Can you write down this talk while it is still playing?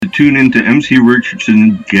tune in to MC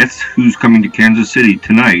Richardson Guess Who's Coming to Kansas City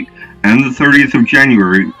tonight and the 30th of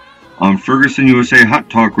January on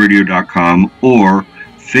FergusonUSAHotTalkRadio.com or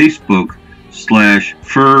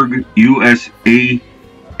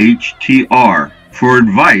Facebook/FergUSAHTR for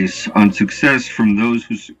advice on success from those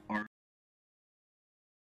who are.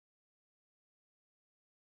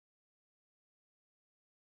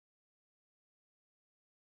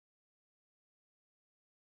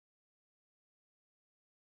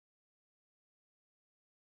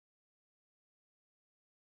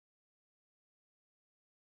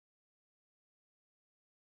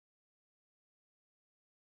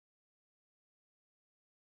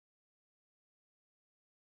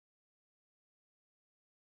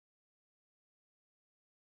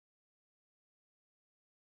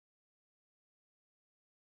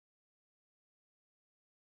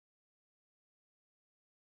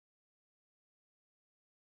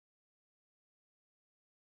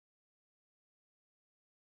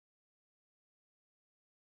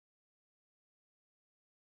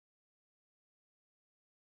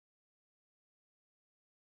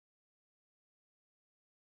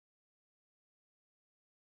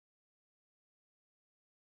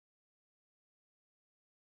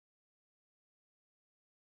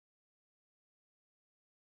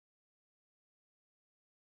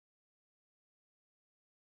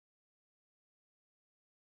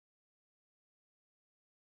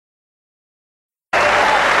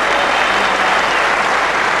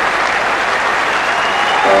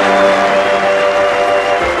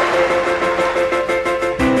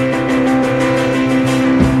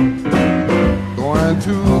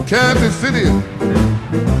 Kansas City,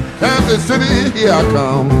 Kansas City, here I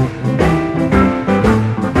come.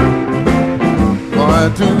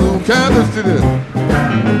 Going to Kansas City,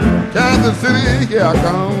 Kansas City, here I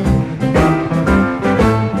come.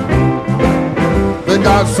 They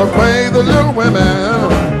got some crazy little women.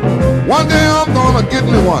 One day I'm gonna get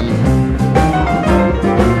me one.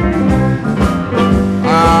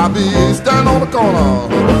 I'll be standing on the corner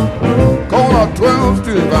 12th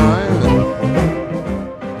Street Vine.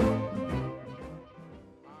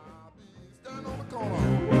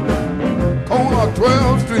 Corner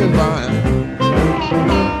 12th Street Vine.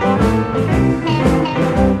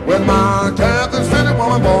 With my Kansas City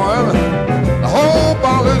woman boy, the whole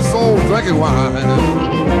bottle is so drinking wine.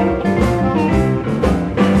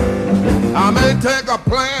 I may take a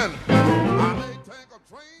plane, I may take a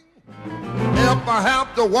train. If I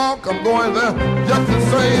have to walk, I'm going there just the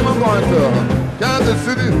same. I'm going to Kansas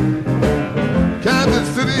City, Kansas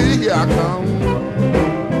City, here I come.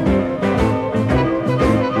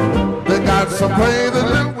 Got some crazy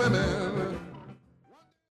little women.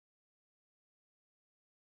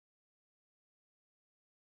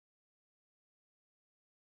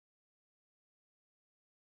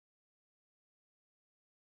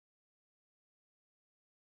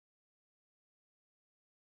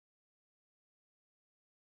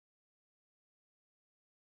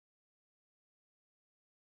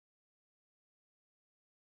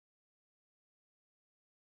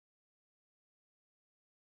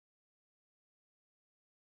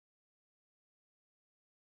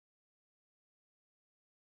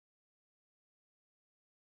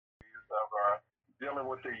 Of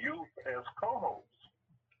dealing with the youth as co-hosts.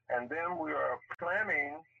 And then we are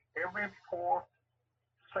planning every fourth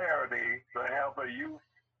Saturday to have a youth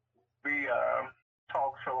be a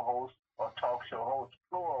talk show host or talk show host,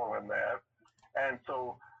 plural in that. And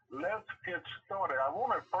so let's get started. I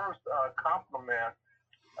want to first compliment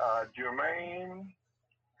Jermaine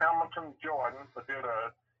Hamilton Jordan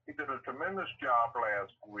he did a tremendous job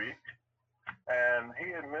last week. And he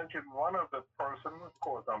had mentioned one of the persons, of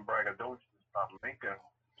course, I'm braggadocious, not Lincoln,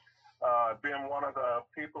 being one of the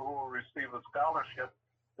people who will receive a scholarship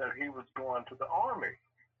that he was going to the Army.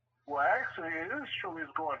 Well, actually, it is true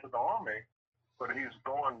he's going to the Army, but he's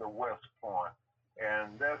going to West Point.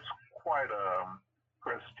 And that's quite a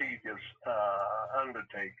prestigious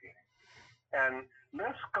undertaking. And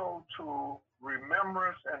let's go to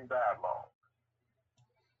remembrance and dialogue.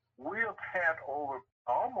 We have had over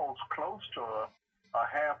almost close to a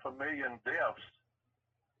 500,000 deaths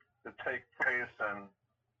to take place in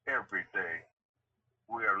every day.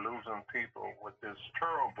 We are losing people with this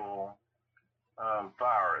terrible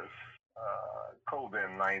virus,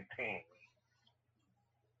 COVID-19.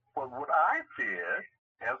 But what I did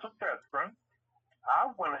as a veteran, I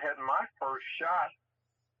went ahead and my first shot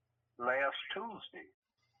last Tuesday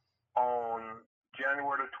on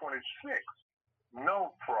January the 26th.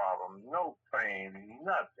 No problem, no pain,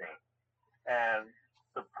 nothing. And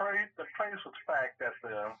the place was packed at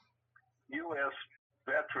the U.S.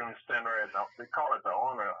 Veterans Center, and they call it the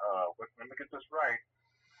Honor, let me get this right,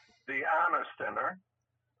 the Honor Center,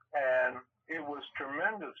 and it was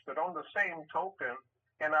tremendous. But on the same token,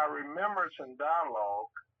 in our remembrance and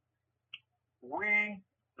dialogue, we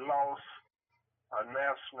lost a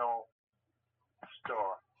national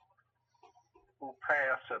star who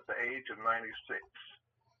passed at the age of 96,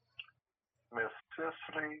 Miss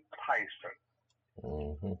Cicely Tyson.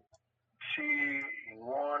 Mm-hmm. She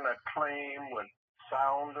won acclaim with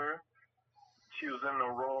Sounder. She was in the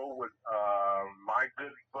role with my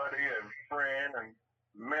good buddy and friend and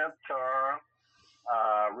mentor,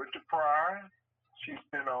 Richard Pryor. She's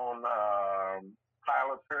been on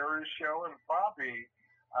Tyler Perry's show and Bobby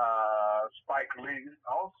Spike Lee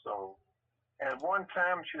also. And one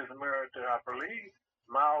time she was married to, I believe,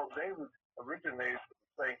 Miles Davis, originates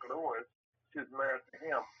from St. Louis. She was married to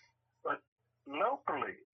him. But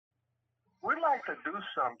locally, we like to do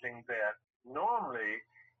something that normally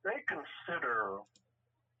they consider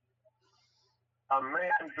a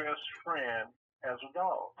man's best friend as a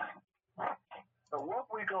dog. But what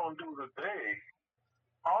we're going to do today,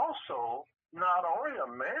 also, not only a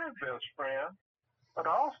man's best friend, but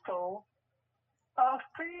also a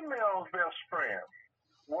female's best friend.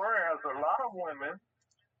 Whereas a lot of women,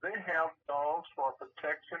 they have dogs for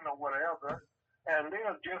protection or whatever, and they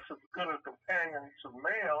are just as good a companions to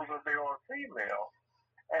males as they are female.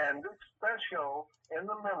 And this special in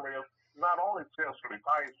the memory of not only Cicely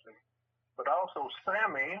Tyson, but also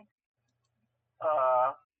Sammy,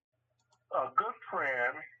 a good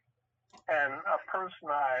friend and a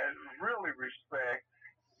person I really respect,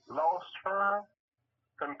 lost her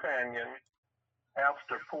companion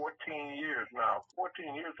after 14 years. Now,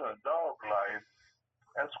 14 years in a dog life,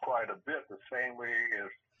 that's quite a bit, the same way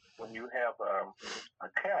as when you have a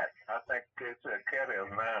cat. I think they say a cat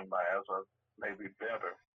has 9 lives, or maybe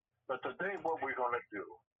better. But today, what we're going to do,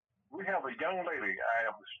 we have a young lady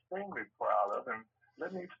I am extremely proud of, and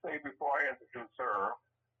let me say before I introduce her,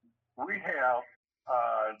 we have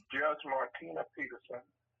Judge Martina Peterson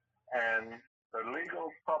and the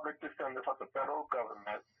legal public defender for the federal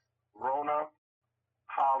government, Rona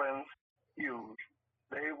Hollins Hughes.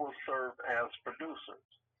 They will serve as producers.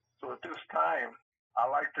 So at this time,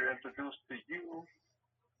 I'd like to introduce to you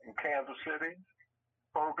in Kansas City,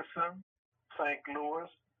 Ferguson, St. Louis,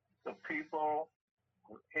 the people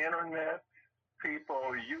on internet, people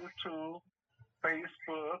on YouTube,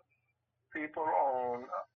 Facebook, people on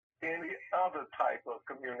any other type of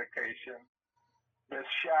communication, Miss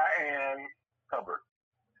Cheyenne Hubbard.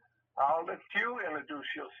 I'll let you introduce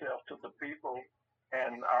yourself to the people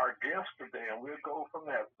and our guests today, and we'll go from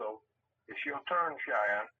there. So it's your turn,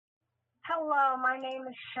 Cheyenne. Hello, my name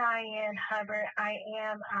is Cheyenne Hubbard. I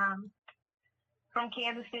am from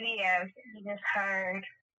Kansas City, as you just heard.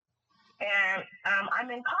 And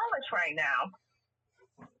I'm in college right now.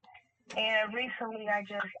 And recently I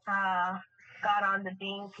just got on the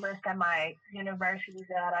dean's list at my university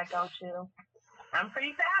that I go to. I'm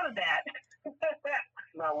pretty proud of that.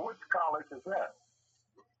 Now, which college is that?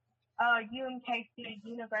 UMKC,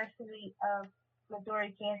 University of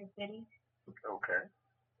Missouri, Kansas City. Okay.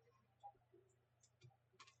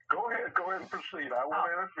 Go ahead and proceed. I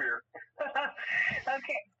won't interfere.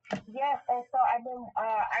 Okay. Yes, and so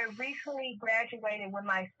I recently graduated with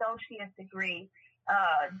my associate's degree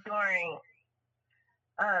during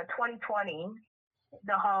 2020,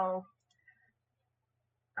 the whole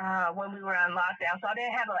when we were on lockdown. So I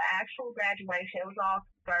didn't have an actual graduation. It was all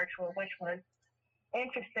virtual, which was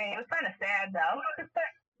interesting. It was kind of sad though,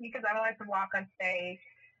 because I wanted to walk on stage.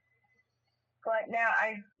 But now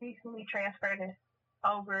I recently transferred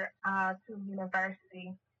over to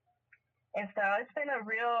university. And so it's been a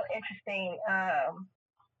real interesting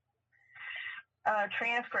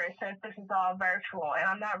transfer since this is all virtual, and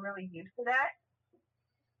I'm not really used to that.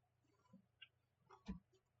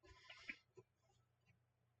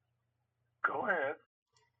 Go ahead.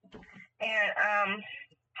 And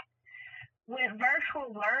with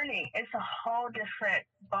virtual learning, it's a whole different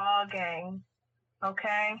ball game.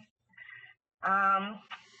 Okay.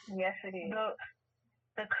 Yes, it is.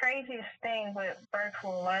 The craziest thing with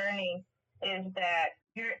virtual learning is that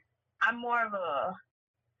I'm more of a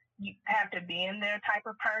you have to be in there type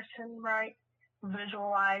of person, right?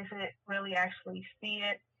 Visualize it, really actually see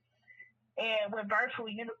it. And with virtual,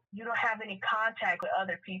 you don't have any contact with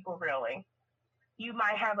other people, really. You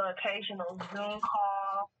might have an occasional Zoom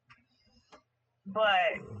call,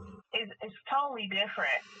 but it's totally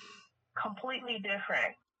different, completely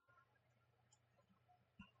different.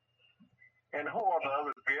 And who are the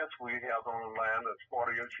other guests we have online as part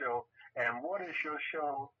of your show? And what is your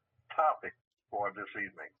show topic for this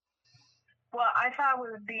evening? Well, I thought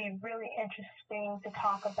it would be really interesting to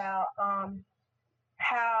talk about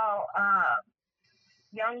how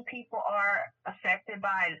young people are affected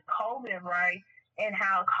by COVID, right? And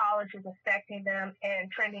how college is affecting them,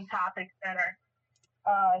 and trending topics that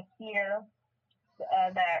are here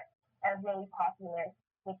that are really popular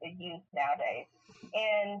with the youth nowadays.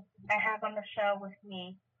 And I have on the show with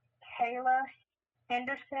me Kayla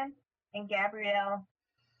Henderson and Gabrielle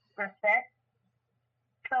Brissett.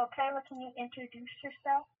 So, Kayla, can you introduce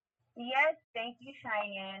yourself? Yes, thank you,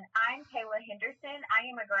 Cheyenne. I'm Kayla Henderson. I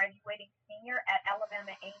am a graduating senior at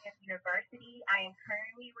Alabama A&M University. I am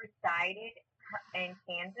currently resided in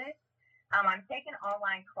Kansas. I'm taking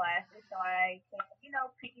online classes, so I can,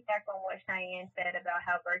 piggyback on what Cheyenne said about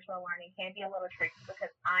how virtual learning can be a little tricky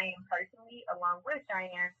because I am personally, along with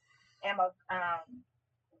Cheyenne, am a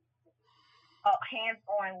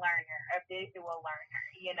hands-on learner, a visual learner,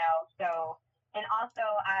 So, and also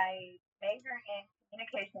I major in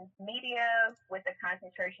communications media with a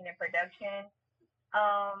concentration in production.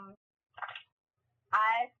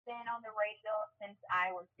 I've been on the radio since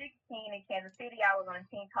I was 16 in Kansas City. I was on a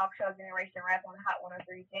teen talk show, Generation Rap, on Hot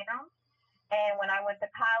 103 Jam. And when I went to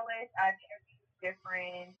college, I've interviewed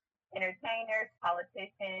different entertainers,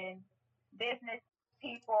 politicians, business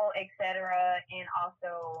people, etc. And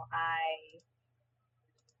also,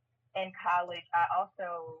 in college,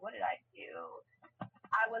 what did I do?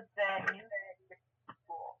 I was the new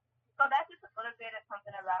school. So that's just a little bit of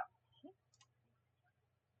something about me.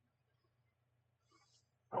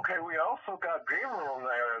 Okay, we also got Gabriel on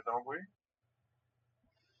there, don't we?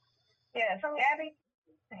 Yes, Gabby.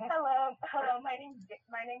 Hello. My name's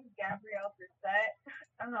Gabrielle Brissett.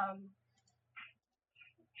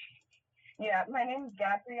 My name's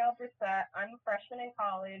Gabrielle Brissett. I'm a freshman in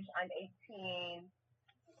college. I'm 18.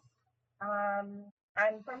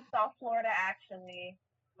 I'm from South Florida, actually.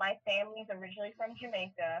 My family's originally from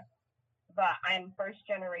Jamaica, but I'm first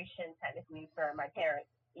generation technically for my parents,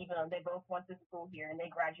 even though they both went to school here and they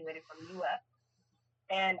graduated from UF.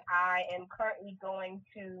 And I am currently going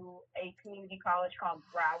to a community college called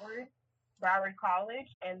Broward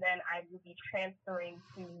College, and then I will be transferring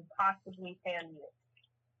to possibly FAMU.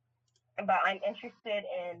 But I'm interested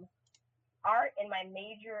in art, and my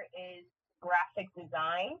major is graphic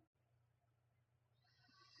design.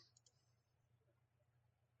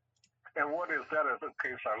 And what is that, in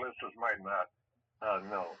case our listeners might not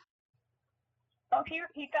know? Oh, can you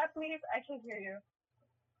repeat that, please? I can't hear you.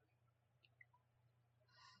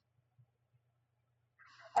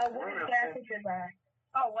 What is graphic design?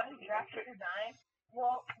 Oh, what is graphic design?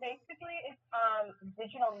 Well, basically, it's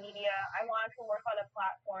digital media. I wanted to work on a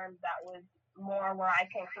platform that was more where I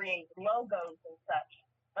can create logos and such.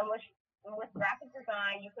 And with graphic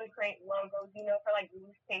design, you could create logos, for like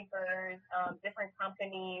newspapers, different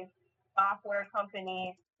companies, software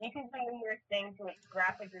companies. You can do numerous things with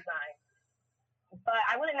graphic design. But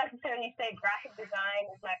I wouldn't necessarily say graphic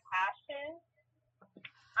design is my passion.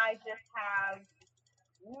 I just have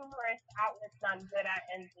numerous outlets I'm good at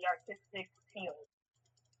in the artistic field.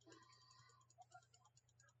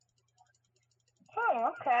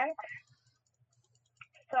 Oh, okay.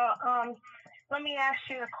 So, let me ask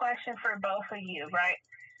you a question for both of you, right?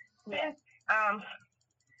 Since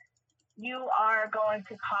you are going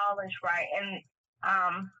to college, right? And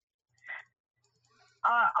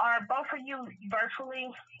are both of you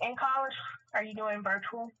virtually in college? Are you doing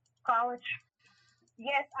virtual college?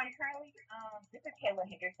 Yes, I'm currently, this is Kayla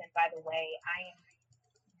Henderson, by the way. I am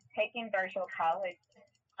taking virtual college.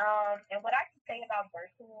 And what I can say about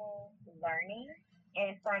virtual learning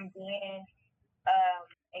is from being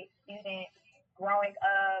a student growing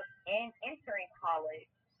up and entering college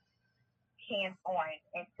hands-on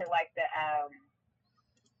into like the,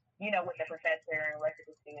 with the professor and with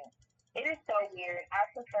the student. It is so weird. I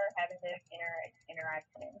prefer having this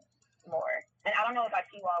interaction more. And I don't know about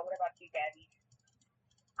you all. What about you, Gabby?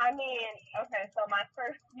 I mean, okay, so my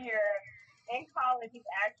first year in college is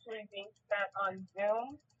actually being spent on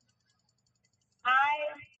Zoom.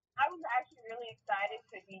 I was actually really excited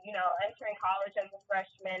to be, entering college as a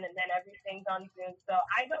freshman, and then everything's on Zoom. So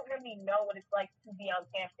I don't really know what it's like to be on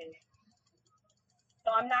campus. So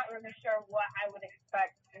I'm not really sure what I would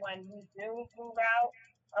expect when we do move out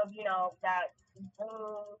of, that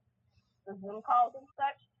the Zoom calls and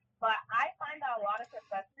such. But I find that a lot of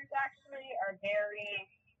professors actually are very,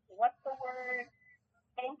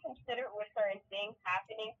 inconsiderate with certain things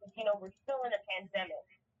happening because, we're still in a pandemic.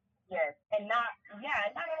 Yes. And not a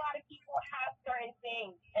lot of people have certain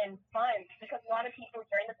things and funds because a lot of people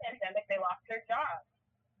during the pandemic, they lost their jobs.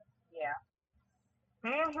 Yeah.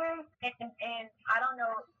 Mm-hmm. And I don't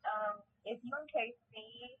know if you and KC,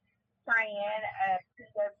 Cheyenne,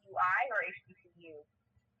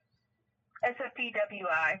 It's a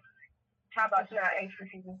PWI. How about It's not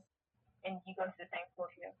HBCU. And you go to the same school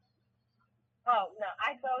too? Oh no,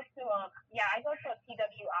 I go to a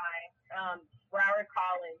PWI, Broward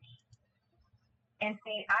College. And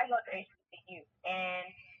see, I go to HBCU, and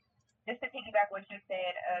just to piggyback what you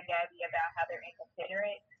said, Gabby, about how they're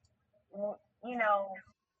inconsiderate, you know,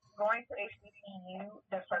 going to HBCU,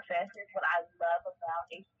 the professors, what I love about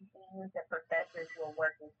HBCU is the professors will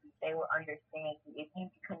work with you. They will understand you. If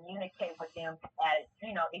you communicate with them, it's all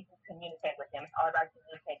about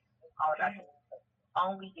communication. It's all about communication.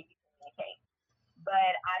 Only if you communicate.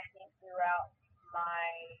 But I think throughout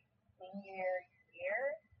my senior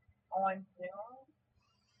year on Zoom,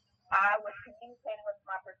 I was communicating with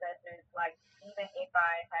my professors, like, even if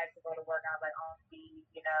I had to go to work, I was like, on leave,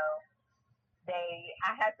 you know.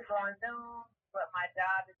 I had to go on Zoom, but my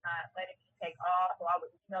job is not letting me take off, so I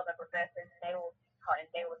would email the professors, and they would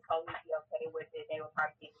totally be okay with it. They would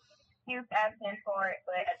probably give me an excuse absent for it,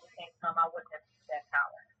 but at the same time, I wouldn't have used that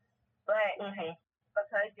power. But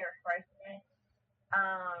because you're a freshman,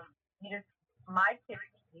 my tip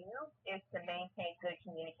to you is to maintain good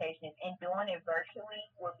communication, and doing it virtually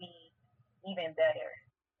will be even better,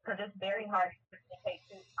 because it's very hard to communicate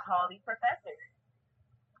to all these professors.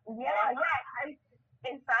 Yeah.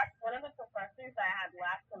 In fact, one of the professors I had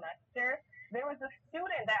last semester, there was a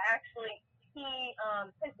student that actually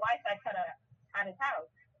his Wi-Fi cut out at his house,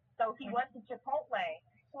 so he went to Chipotle.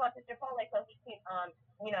 So he could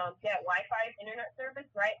get Wi-Fi internet service,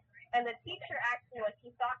 right? And the teacher actually, when she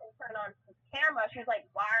saw him turn on his camera, she was like,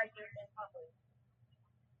 "Why are you in public?"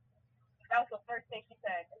 That was the first thing she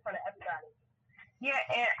said in front of everybody. Yeah,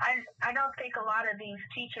 and I don't think a lot of these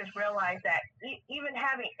teachers realize that even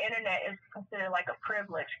having internet is considered like a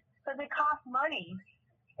privilege, because it costs money.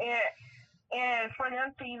 And for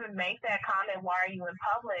them to even make that comment, "Why are you in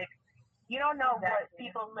public?" You don't know what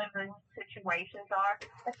people living situations are,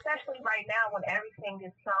 especially right now when everything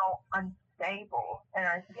is so unstable in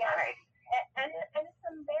our society. And it's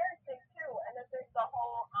embarrassing too. And then there's the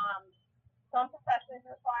whole some professors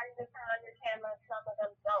require you to turn on your camera, some of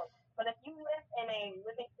them don't. But if you live in a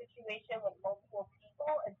living situation with multiple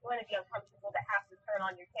people, it's going to be uncomfortable to have to turn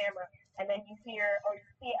on your camera, and then you hear or you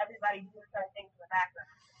see everybody do certain things in the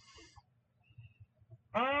background.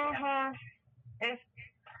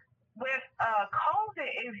 With COVID,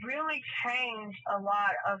 it really changed a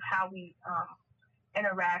lot of how we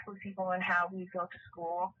interact with people and how we go to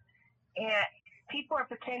school. And people are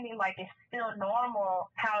pretending like it's still normal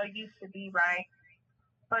how it used to be, right?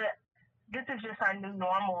 But this is just our new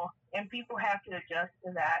normal, and people have to adjust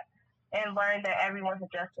to that and learn that everyone's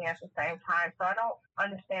adjusting at the same time. So I don't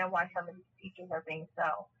understand why some of these teachers are being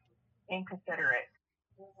so inconsiderate.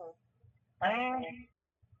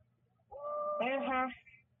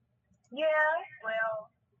 Yeah,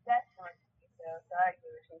 well, that's one thing, so I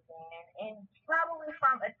agree with you saying. And probably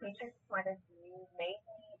from a teacher's point of view,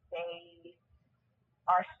 maybe they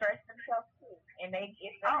are stressed themselves too. And maybe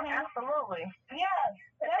it's absolutely. Yeah,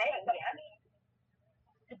 definitely. I mean,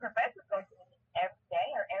 the professors go to me every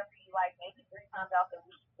day or maybe 3 times out the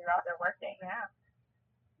week throughout their workday. Yeah.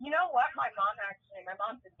 You know what? My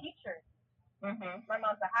mom's a teacher. My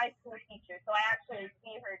mom's a high school teacher, so I actually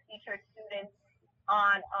see her teach her students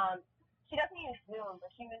on she doesn't use Zoom, but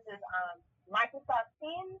she uses Microsoft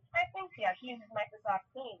Teams, I think. Yeah, she uses Microsoft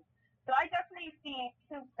Teams. So I definitely see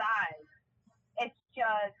two sides. It's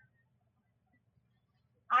just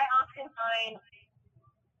I often find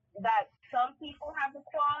that some people have the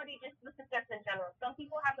quality, this is just in general, some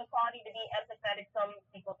people have the quality to be empathetic, some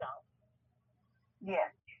people don't. Yeah.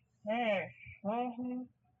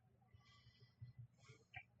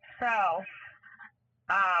 So,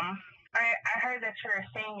 I heard that you're a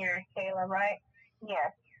senior, Kayla, right?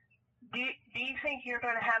 Yes. Do you think you're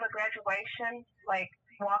going to have a graduation, like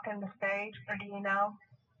walking the stage, or do you know?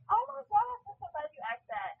 Oh my gosh, I'm so glad you asked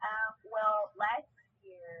that. Well, last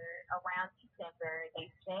year around December,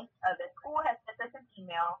 the school has sent us an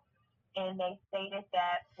email, and they stated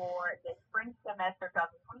that for the spring semester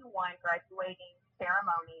 2021 graduating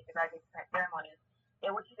ceremony,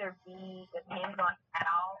 it would either be, depending on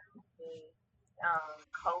how the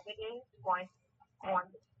COVID is going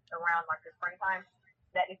around like the springtime,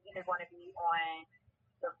 that it's either going to be on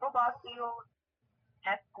the football field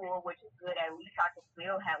at school, which is good. At least I can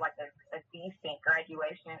still have like a decent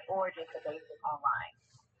graduation, or just a basic online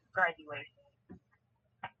graduation.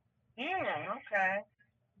 Okay.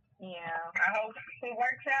 Yeah. I hope it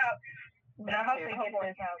works out. But I hope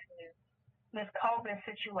this COVID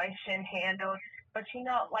situation handled. But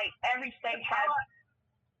like every state has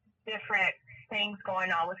different things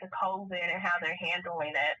going on with the COVID and how they're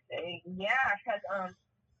handling it. Yeah, because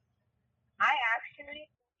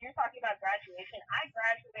graduation. I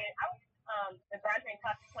graduated. I was the graduating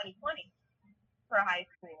class of 2020 for high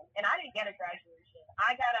school, and I didn't get a graduation.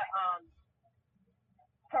 I got a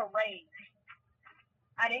parade.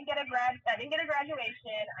 I didn't get a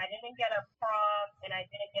graduation. I didn't get a prom, and I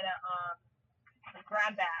didn't get a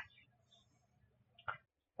grad bash.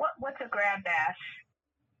 What's a grad bash?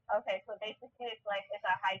 Okay, so basically it's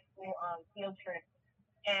a high school field trip,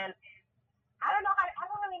 and I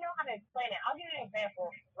don't really know how to explain it. I'll give you an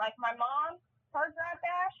example. Like my mom, her grad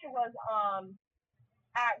bash was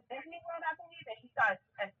at Disney World, I believe, and she saw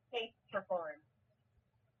a skate performance.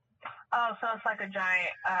 Oh, so it's like a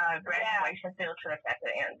giant graduation field trip at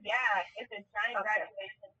the end. Yeah, it's a giant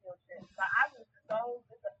graduation field trip. So I was so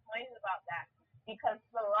disappointed about that because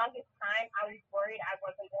for the longest time I was worried I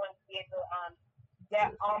wasn't going to be able to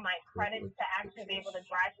get all my credits to actually be able to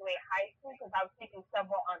graduate high school because I was taking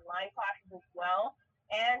several online classes as well,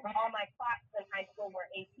 and all my classes in high school were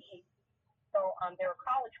AP, so they were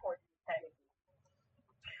college courses technically.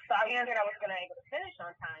 So I was scared I was going to be able to finish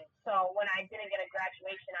on time. So when I didn't get a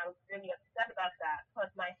graduation, I was really upset about that.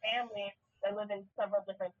 Plus my family, they live in several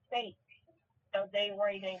different states, so they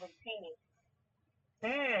weren't even able to see me.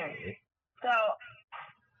 So,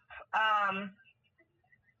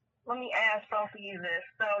 let me ask both of you this.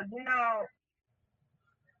 So,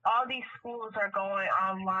 all these schools are going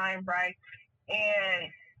online, right?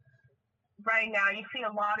 And right now, you see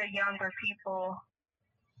a lot of younger people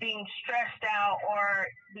being stressed out or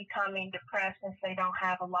becoming depressed since they don't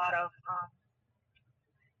have a lot of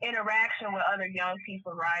interaction with other young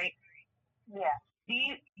people, right? Yeah. Do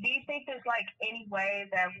you think there's any way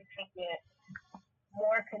that we can get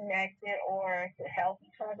more connected or to help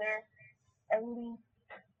each other at least?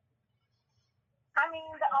 I mean,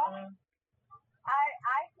 I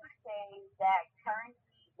can say that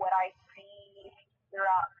currently what I see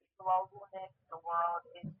throughout the globalness of the world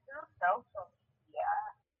is through social media.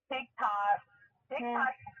 TikTok came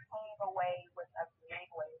away with a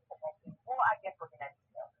big way of connecting. Well, I guess we're connecting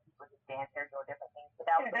people just dance there, do different things, but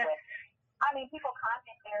that was the way. I mean, people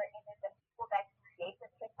comment their images and people that create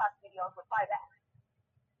the TikTok videos reply back.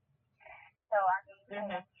 So, I mean,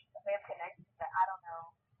 a way of connecting, but I don't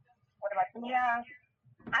know. What about you? Yeah.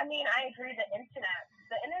 I mean, I agree. The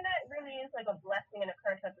internet really is like a blessing and a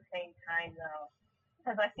curse at the same time, though.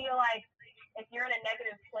 Because I feel like if you're in a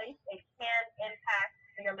negative place, it can impact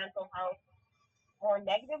your mental health more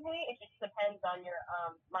negatively. It just depends on your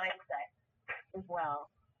mindset as well.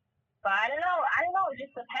 But I don't know. It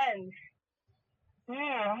just depends.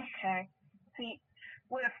 Okay. See,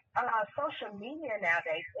 with social media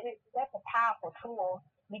nowadays, that's a powerful tool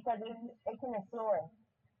because it can influence.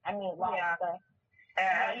 I mean, a lot of stuff.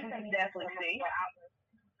 You can definitely see.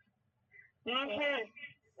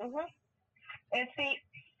 And see,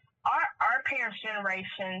 our parents'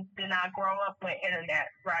 generation did not grow up with internet,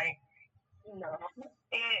 right? No.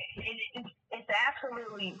 It's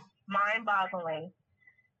absolutely mind-boggling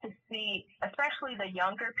to see, especially the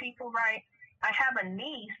younger people, right? I have a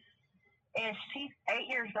niece, and she's 8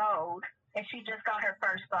 years old, and she just got her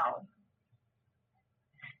first phone.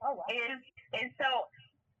 Oh, wow. And so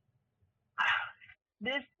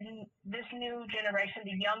this new generation,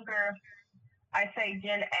 the younger, I say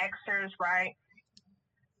Gen Xers, right,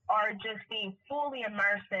 are just being fully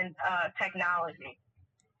immersed in technology.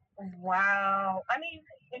 Wow. I mean,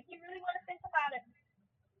 if you really want to think about it,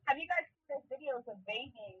 have you guys seen those videos of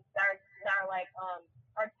babies that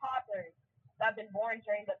are toddlers that have been born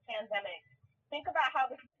during the pandemic? Think about how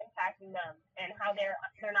this is impacting them and how they're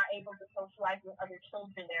not able to socialize with other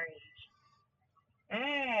children their age.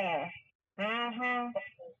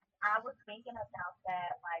 I was thinking about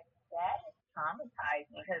that. Like, that is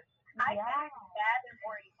traumatizing because I can't fathom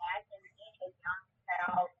or imagine being a young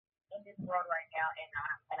child in this world right now and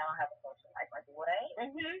I don't have a social life. Like, what?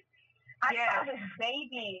 I saw this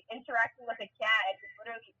baby interacting with a cat and it's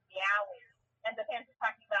literally meowing, and the parents are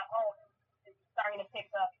talking about, it's starting to pick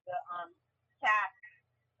up the cat.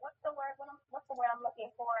 What's the word I'm looking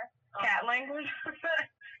for? Cat language.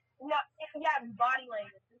 No, body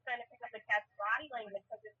language. It's trying to pick up the cat's body language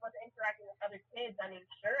because it wasn't interacting with other kids. I mean,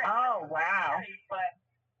 sure. Oh, wow. But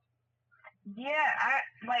yeah,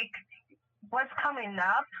 what's coming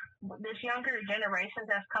up, this younger generation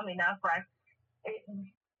that's coming up, right?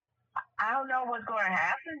 I don't know what's going to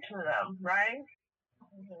happen to them, right?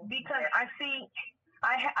 Because I see,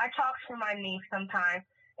 I talk to my niece sometimes,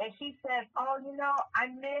 and she says, "Oh, I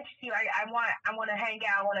missed you. I want to hang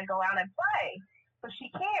out. I want to go out and play," but she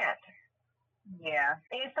can't. Yeah.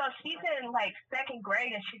 And so she's in second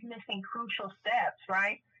grade, and she's missing crucial steps,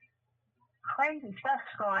 right? Crazy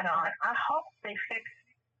stuff's going on. I hope they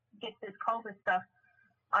get this COVID stuff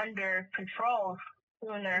under control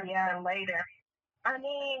sooner than later. I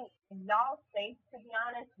mean, y'all states, to be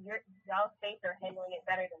honest, y'all states are handling it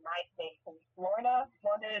better than my state. In Florida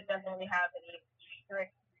doesn't really have any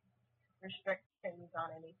strict restrictions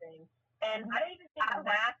on anything. And I don't even think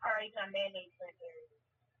masks are even a mandate for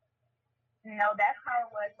here. No, that's how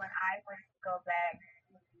it was when I went to go back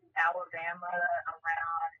to Alabama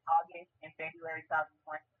around August and February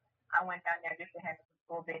 2020. I went down there just to have a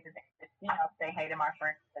school visit and just, say hey to my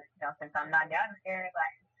friends. Since I'm not down there,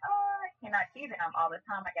 like, I cannot see them all the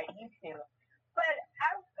time like I used to. But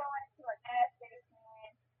I was going to a gas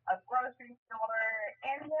station, a grocery store,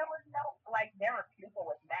 and there was there were people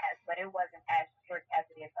with masks, but it wasn't as strict as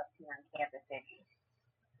it is up here in Kansas City.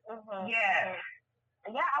 Mm-hmm. Yeah.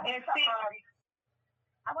 Yeah, I went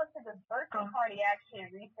to the birthday party actually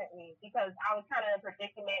recently because I was kind of in a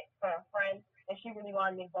predicament for a friend, and she really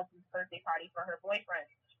wanted me to go to this birthday party for her boyfriend.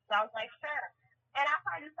 So I was like, sure. And I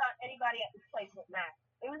hardly saw anybody at this place with masks.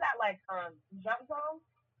 It was at Jump Zone,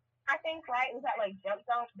 I think, right? It was at Jump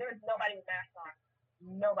Zone. There was nobody with masks on.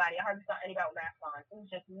 Nobody. I hardly saw anybody with masks on. It was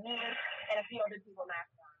just me and a few other people with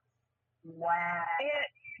masks on. Wow.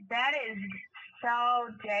 That is so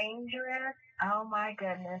dangerous. Oh my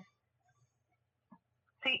goodness.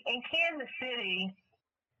 See, in Kansas City,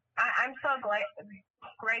 I'm so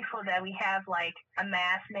grateful that we have a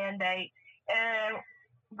mask mandate. And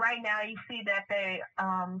right now you see that they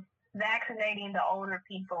vaccinating the older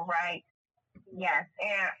people, right? Yes,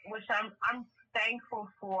 and which I'm thankful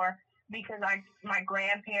for because my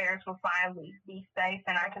grandparents will finally be safe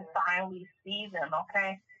and I can finally see them.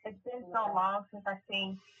 Okay, it's been so long since I've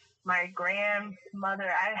seen my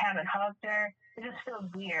grandmother. I haven't hugged her. It just feels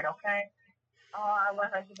weird. Okay. Oh, I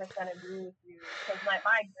 100% agree with you because my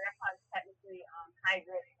grandpa is technically high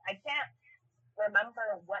risk. I can't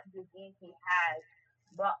remember what disease he has.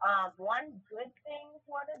 But one good thing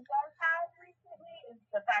Florida does have recently is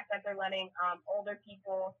the fact that they're letting older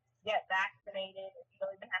people get vaccinated. You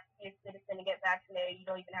don't even have to be a citizen to get vaccinated. You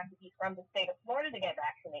don't even have to be from the state of Florida to get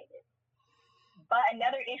vaccinated. But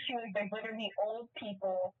another issue is there's literally old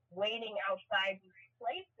people waiting outside these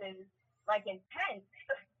places, in tents,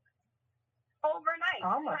 overnight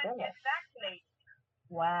trying to get vaccinated.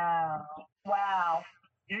 Wow. I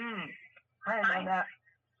didn't know that.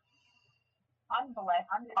 I'm blessed.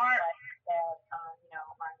 I'm just blessed that,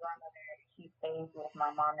 my grandmother, she stays with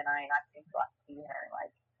my mom and I can see her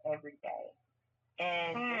every day.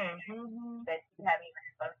 And that you have even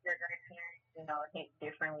both your grandparents, hit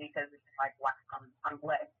differently because it's I'm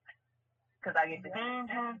blessed because I get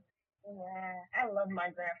to. Yeah, I love my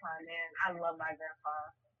grandpa, man. I love my grandpa.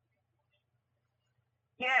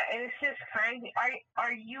 Yeah, it's just crazy.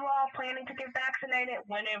 Are you all planning to get vaccinated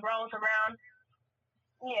when it rolls around?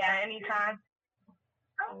 Yeah, anytime.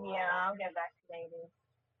 Yeah, I'll get vaccinated.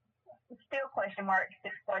 Still question mark.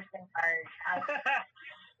 It's a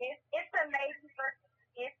maybe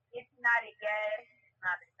it's not a yes,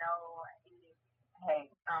 not a no. Hey,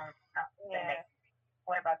 yeah.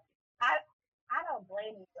 What about you? I don't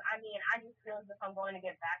blame you. I mean, I just feel as if I'm going to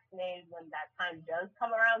get vaccinated when that time does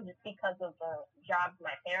come around, just because of the jobs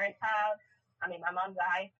my parents have. I mean, my mom's a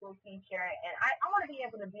high school teacher, and I want to be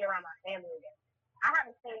able to be around my family again. I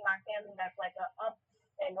haven't seen my family that's up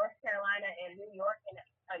in North Carolina and New York in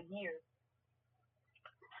a year.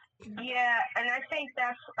 Yeah, and I think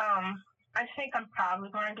that's I think I'm probably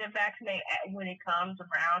going to get vaccinated when it comes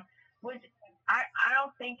around, which I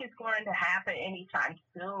don't think it's going to happen anytime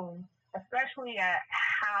soon, especially at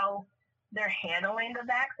how they're handling the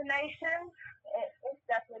vaccination. It's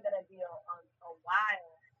definitely going to be a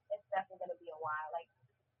while. It's definitely going to be a while,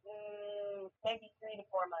 maybe 3 to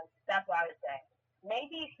 4 months. That's what I would say.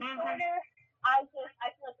 Maybe sooner. I feel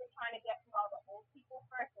like they're trying to get through all the old people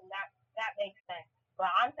first, and that makes sense. But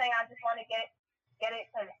I'm saying I just want to get it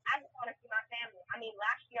because I just want to see my family. I mean,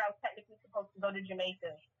 last year I was technically supposed to go to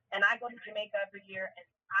Jamaica, and I go to Jamaica every year, and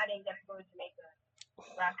I didn't get to go to Jamaica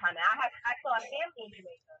last time. And I still have family in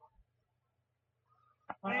Jamaica.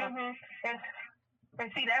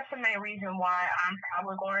 And see, that's the main reason why I'm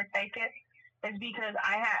probably going to take it, is because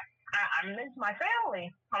I miss my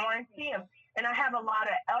family. I want to see them. And I have a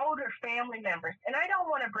lot of elder family members, and I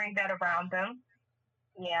don't want to bring that around them.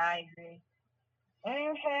 Yeah, I agree.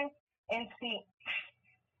 And see,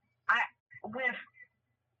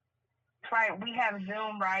 we have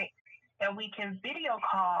Zoom, right? And we can video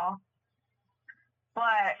call,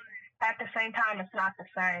 but at the same time, it's not the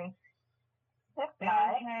same. It's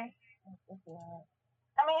not. I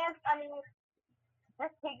mean,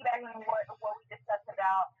 just piggybacking on what we discussed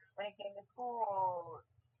about when it came to school,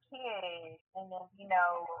 kids, and then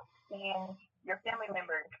seeing your family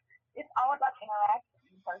members. It's all about interaction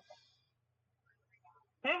because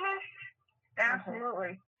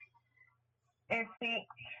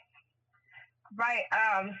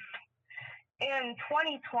in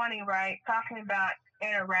 2020, right, talking about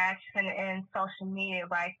interaction in social media,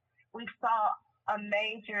 right, we saw a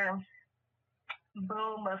major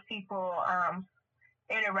boom of people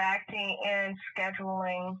interacting and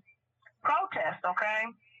scheduling protests, okay,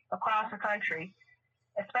 across the country,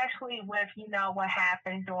 especially with, what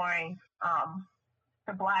happened during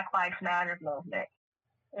the Black Lives Matter movement.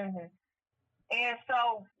 Mm-hmm. And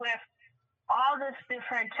so with all this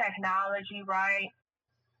different technology, right,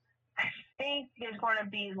 I think there's going to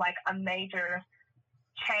be like a major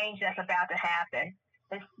change that's about to happen.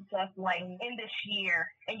 It's just like in this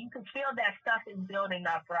year, and you can feel that stuff is building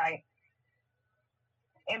up, right?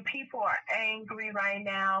 And people are angry right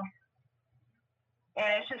now, and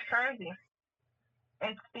it's just crazy.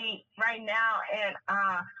 And see, right now, and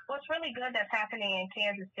what's really good that's happening in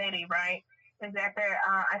Kansas City, right, is that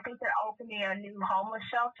I think they're opening a new homeless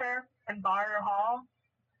shelter in Barter Hall.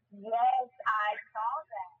 Yes, I saw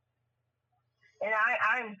that. And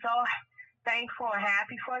I'm so thankful and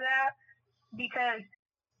happy for that, because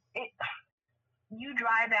you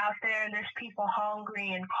drive out there and there's people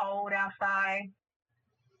hungry and cold outside.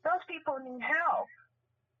 Those people need help.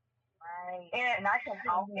 Right. And I can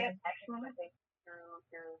also imagine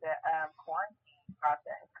through the quarantine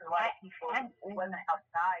process, because a lot of people wasn't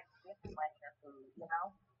outside getting like their food,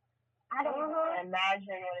 I don't even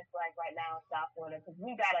imagine what it's like right now in South Florida, because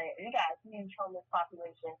we got a huge homeless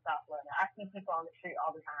population in South Florida. I see people on the street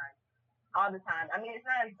all the time. I mean, it's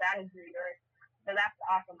not as bad as New York, but that's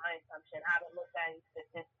also my assumption. I haven't looked at any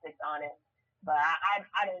statistics on it, but I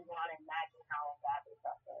didn't want to imagine how bad this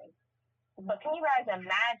stuff is. But can you guys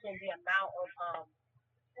imagine the amount of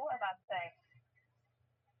what was I about to say?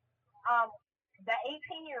 The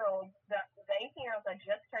 18-year-olds, the 18-year-olds that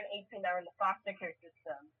just turned 18 that are in the foster care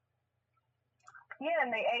system. yeah,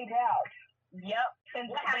 and they age out. Yep. And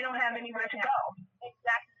they don't have anywhere to go.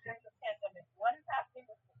 Exactly. During the pandemic. What is happening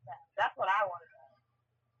with that? That's what I want to know.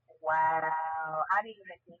 Wow. I didn't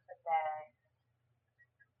even think of that.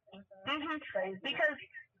 Mm-hmm. Because,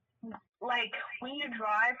 like, when you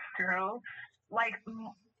drive through, like,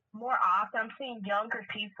 more often, I'm seeing younger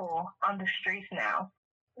people on the streets now.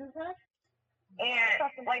 Mm-hmm.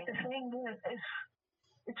 And, like, the thing is,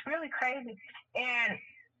 it's really crazy. And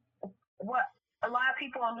what a lot of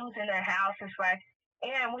people are losing their houses, right?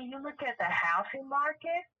 And when you look at the housing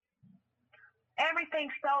market,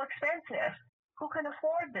 everything's so expensive. Who can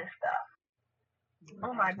afford this stuff?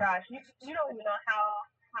 Oh my gosh, you don't even know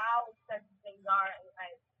how expensive things are in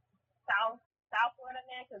like South Florida,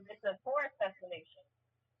 man, because it's a tourist destination.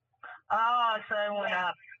 Oh, so it went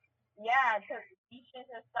up. Yeah, because beaches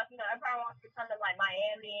and stuff, everyone wants to come to like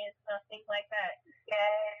Miami and stuff, things like that.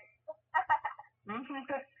 Yeah.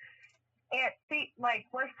 And see, like,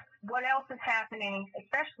 what else is happening,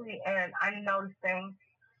 especially, and I'm noticing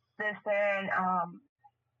this in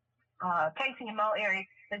KCMO area,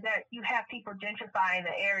 is that you have people gentrifying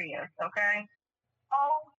the areas, okay?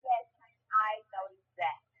 Oh, yes, I noticed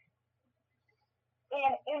that.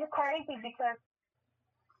 And it's crazy because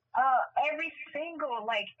every single,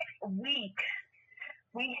 like, week,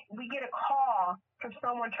 we get a call from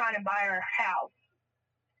someone trying to buy our house.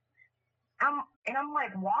 I'm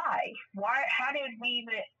like, why?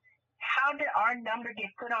 How did our number get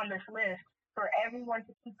put on this list for everyone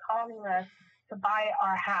to keep calling us to buy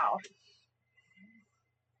our house?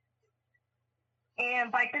 And,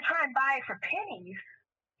 like, they're trying to buy it for pennies.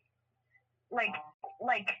 Like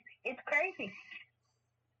it's crazy.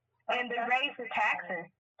 And they raise the taxes,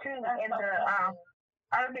 too, in the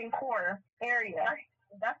urban core area.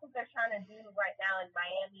 That's what they're trying to do right now in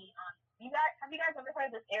Miami. Have you guys ever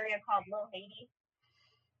heard of this area called Little Haiti?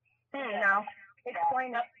 No.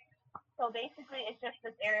 Explain it. So basically, it's just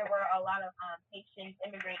this area where a lot of Haitians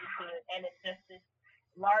immigrated to, and it's just this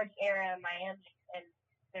large area in Miami, and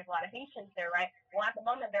there's a lot of Haitians there, right? Well, at the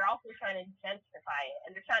moment, they're also trying to gentrify it,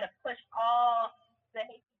 and they're trying to push all the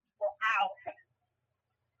Haitian people out.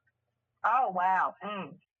 Oh, wow.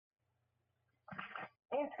 And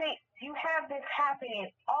see, you have this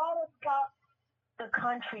happening all across the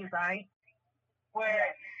country, right?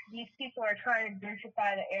 Where these people are trying to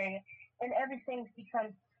gentrify the area, and everything's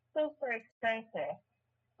become super expensive.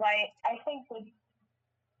 Like, I think the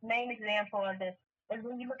main example of this is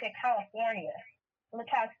when you look at California. Look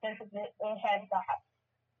how expensive it has got.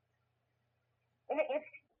 It's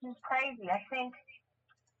just crazy. I think,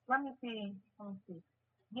 let me see.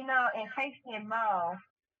 In KCMO,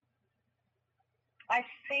 I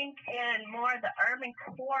think in more of the urban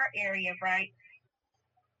core area, right?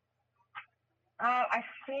 I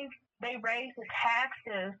think they raised the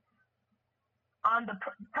taxes on the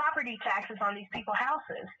property taxes on these people's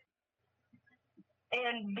houses.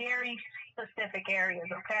 in very specific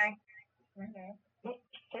areas. Okay,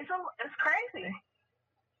 it's crazy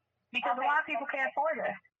because a lot of people can't afford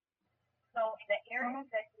it. So the areas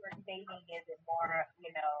that you were dating, is it more,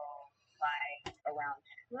 like around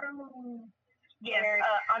Truth? Yes,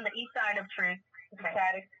 on the east side of Truth. Okay.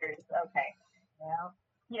 Side of Truth. Okay. Well.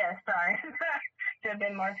 Yeah, sorry. Should have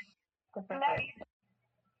been more specific.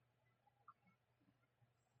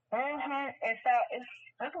 And so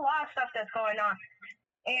there's a lot of stuff that's going on.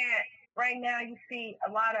 And right now you see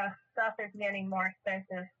a lot of stuff is getting more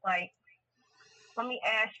expensive. Like, let me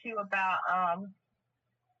ask you about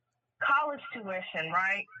college tuition,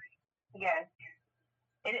 right? Yes.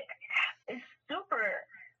 It's super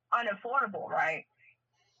unaffordable, right?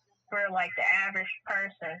 For like the average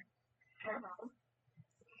person.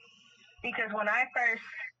 Because when I first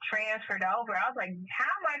transferred over, I was like,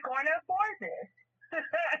 how am I going to afford this?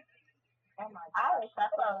 Oh my gosh,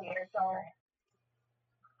 that's so weird. So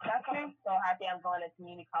that's why I'm so happy I'm going to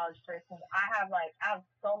community college church. I have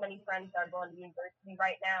so many friends that are going to university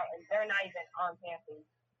right now, and they're not even on campus,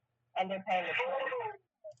 and they're paying the fees.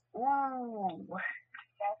 Ooh.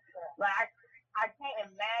 Like I can't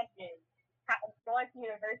imagine going to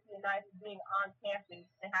university and not even being on campus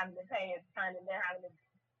and having to pay a ton, and then having to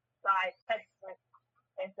buy textbooks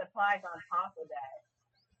and supplies on top of that.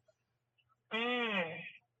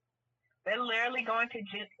 They're literally going to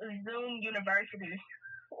Zoom University.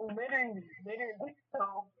 Literally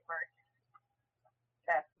so much.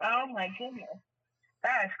 Oh my goodness.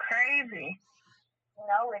 That is crazy.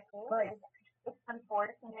 It's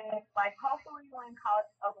unfortunate. Like, hopefully when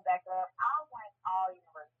college opens back up, I want all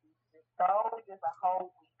universities to throw just a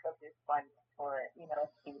whole week of this funding for,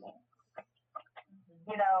 students.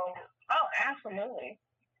 Oh, absolutely.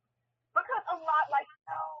 Because a lot, last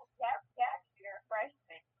year,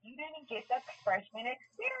 freshman, you didn't get the freshman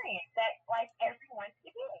experience that, everyone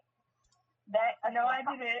should get. No, I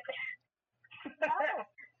didn't. No.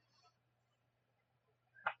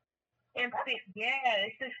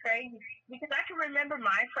 It's just crazy because I can remember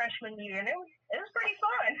my freshman year and it was pretty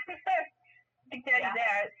fun. to tell you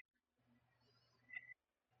that.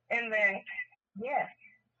 And then, yeah,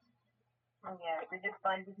 it's just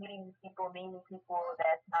fun just meeting people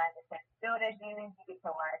that's not in the same field as you. You get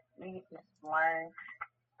to learn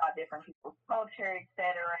about different people's culture,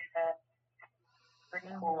 etc. Pretty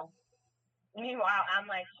cool. Meanwhile, I'm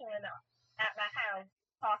chilling at my house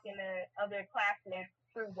talking to other classmates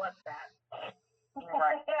through WhatsApp.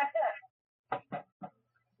 Right.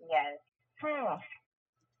 Yes.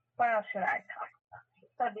 What else should I talk about?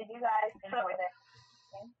 So did you guys enjoy that?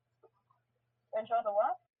 Enjoy the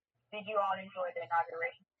what? Did you all enjoy the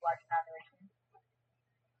inauguration? Watch inauguration?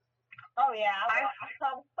 Oh yeah, I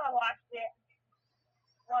watched it.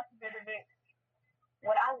 Watched a bit of it.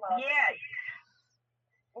 What I love. Yeah.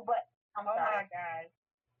 But I'm sorry. My God.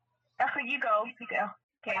 Oh, you go,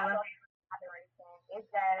 Kayla. Is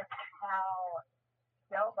that how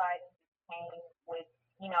Joe Biden came with,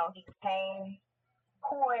 he came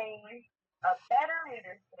poised a better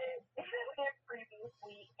leadership than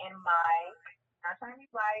previously in my, not trying to be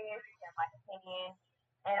biased, in my opinion,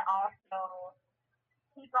 and also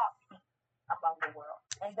he brought peace among the world.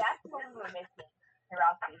 And that's what we were missing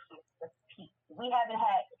throughout this year, was peace. We haven't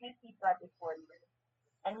had peace throughout this 4 years.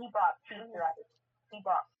 And he brought peace throughout this. He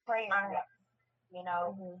brought prayer, And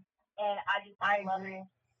I agree.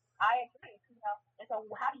 I agree. And so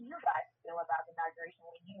how do you guys feel about the inauguration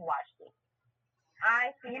when you watched it?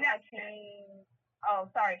 I feel like oh,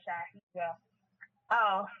 sorry, Shy. You go.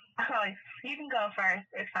 Oh, you can go first.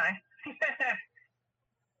 It's fine.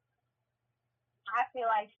 I feel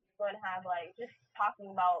like she's going to have, just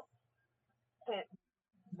talking about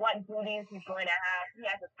what duties he's going to have. He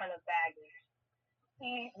has a ton of baggage.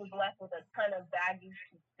 He was left with a ton of baggage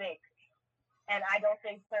to fix. And I don't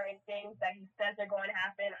think certain things that he says are going to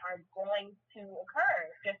happen are going to occur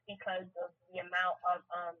just because of the amount of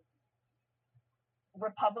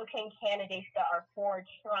Republican candidates that are for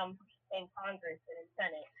Trump in Congress and in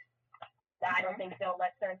Senate. That I don't think they'll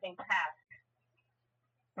let certain things pass.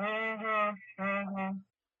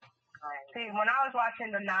 See, when I was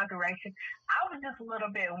watching the inauguration, I was just a little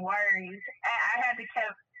bit worried. I had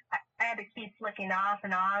to keep flicking off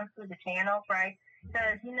and on through the channels, right?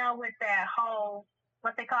 Because, with that whole,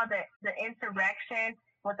 what they call the insurrection,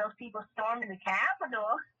 with those people storming the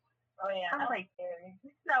Capitol. Oh, yeah. I was like, scary.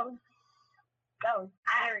 That was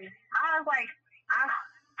scary. I was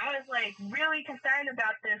really concerned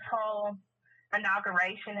about this whole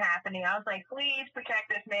inauguration happening. I was like, please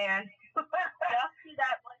protect this man. Y'all see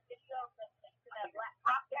that one video of that black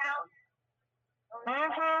pop down?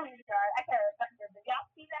 I can't remember. Did y'all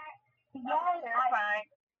see that? Yes,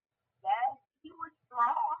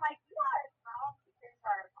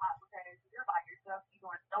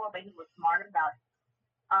 way he was smart about it.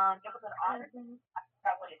 It was an article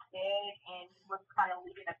about what it did, and he was kind of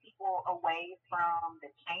leading the people away from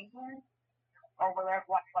the chambers or whatever,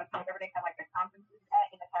 whenever they had like the conferences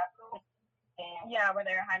at in the Capitol. And yeah, where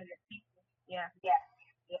they're hiding the people. Yeah.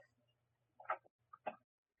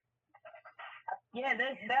 Yeah,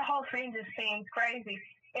 that whole thing just seems crazy.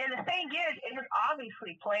 And the thing is, it was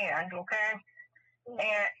obviously planned, okay?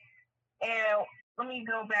 And let me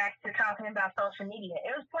go back to talking about social media.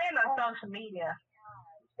 It was planned on social media.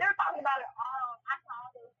 They were talking about it. I saw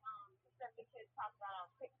all those conservative kids talking about it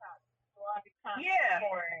on TikTok. Yeah,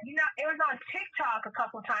 it was on TikTok a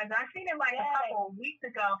couple of times. I seen it like a couple of weeks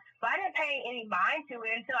ago, but I didn't pay any mind to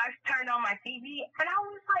it until I turned on my TV, and I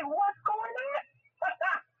was like, "What's going on?"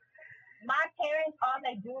 My parents, all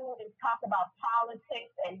they do is talk about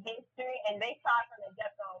politics and history, and they saw it from the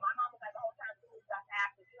get-go. My mom was like, the whole time, she was just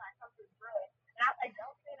after. She's like, something's brewing. And I was like,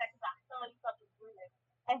 don't say that because I feel like something's brewing.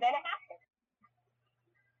 And then it happened.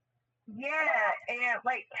 Yeah, and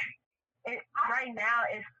like, right now,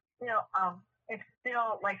 it's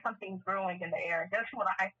still like something's brewing in the air. That's what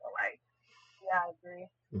I feel like. Yeah, I agree.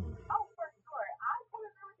 Oh, for sure. I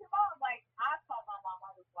totally agree with your mom. Like, I told my mom,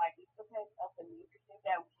 I was like, it's because of the leadership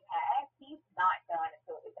that we had. He's not done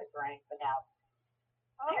until it's a grand finale.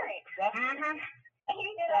 Period. Mm-hmm. And he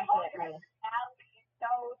did a whole finale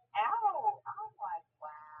shows out. I'm like,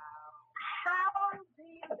 wow. How do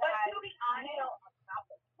you guys feel about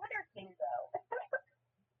the Twitter thing, though?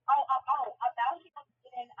 About him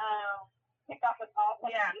getting kicked off with all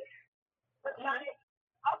yeah. But I'm going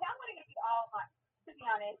to give you all my, to be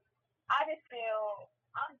honest, I just feel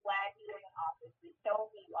I'm glad he was in office. He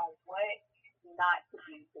showed me on what not to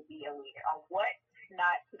do to be a leader, on what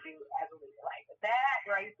not to do as a leader. Like that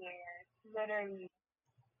right there, literally.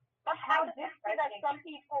 But how does it feel that some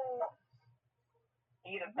people?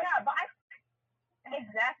 Yeah, but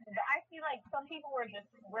exactly. But I feel like some people were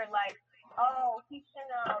like, oh, he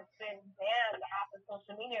shouldn't have been banned off of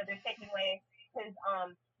social media. They're taking away his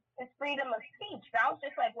freedom of speech. But I was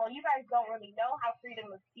just like, well, you guys don't really know how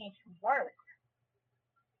freedom of speech works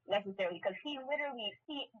necessarily, because he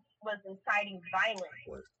was inciting violence.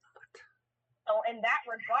 So in that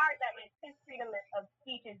regard, that means his freedom of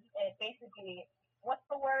speech is basically, what's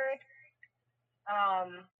the word?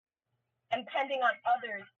 Impending on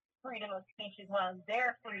others' freedom of speech as well as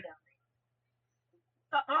their freedom.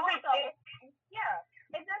 So also, it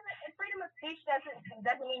doesn't. Freedom of speech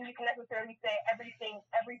doesn't mean you can necessarily say everything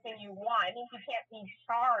you want. It means you can't be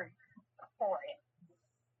charged for it.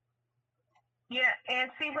 Yeah, and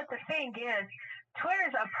see what the thing is, Twitter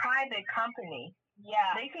is a private company.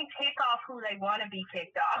 Yeah, they can kick off who they want to be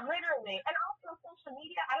kicked off. Literally, and also social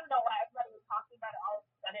media. I don't know why everybody was talking about it all of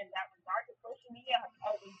a sudden in that regard. But social media has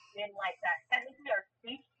always been like that. Technically, our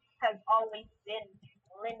speech has always been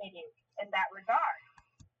limited in that regard.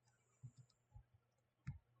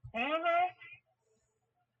 Mm-hmm.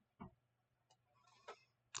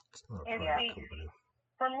 And see,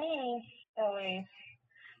 for me, at least,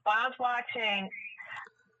 while I was watching,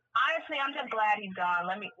 honestly, I'm just glad he's gone.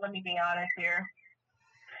 Let me be honest here.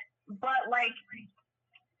 But like,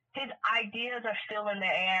 his ideas are still in the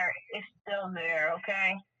air. It's still there,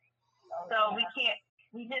 okay? So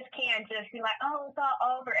we just can't just be like, oh, it's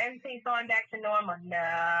all over. Everything's going back to normal.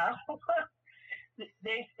 No.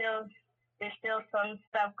 There's still some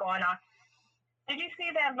stuff going on. Did you see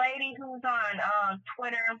that lady who's on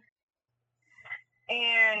Twitter?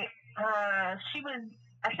 And she was,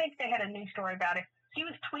 I think they had a news story about it. She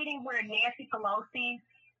was tweeting where Nancy Pelosi,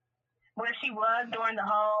 where she was during the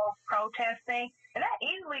whole protest thing, and that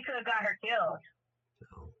easily could have got her killed.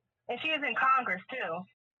 And she was in Congress too.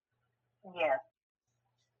 Yeah.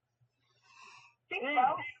 She's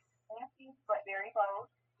close. Nancy's but very close.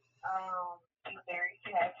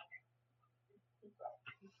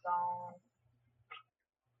 She's gone.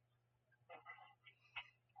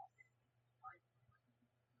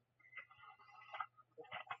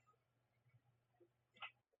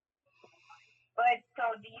 But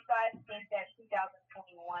so, do you guys think that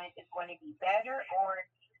 2021 is going to be better, or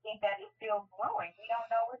do you think that it's still growing? We don't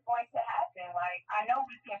know what's going to happen. Like, I know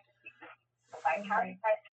we can't predict this. Like, how are you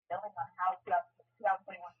guys feeling on how 2021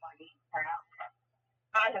 is going to turn out?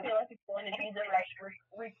 I feel like it's going to be the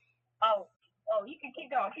you can keep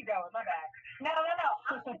going. My bad. No.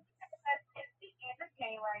 It's the end of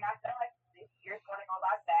January, and I feel like this year's going to go a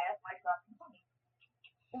lot fast, like 2020.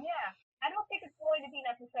 Yeah, I don't think it's going to be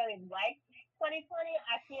necessarily like 2020.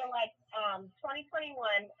 I feel like 2021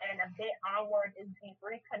 and a bit onward is the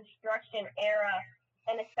Reconstruction era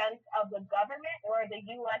in a sense of the government, or the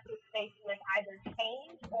U.S. is facing with either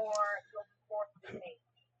change or with forced change.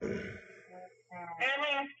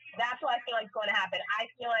 feel like is going to happen. I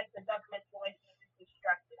feel like the government's going to be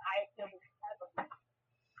destructed. I feel this heavily.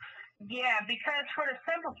 Yeah, because for the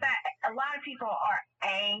simple fact, a lot of people are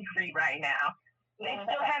angry right now. They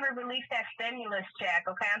still haven't released that stimulus check,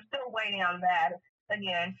 okay? I'm still waiting on that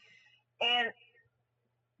again. And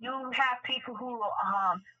you have people who,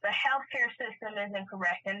 the healthcare system isn't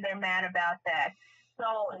correct, and they're mad about that.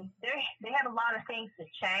 So they have a lot of things to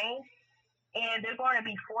change, and they're going to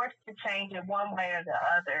be forced to change it one way or the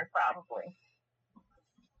other, probably.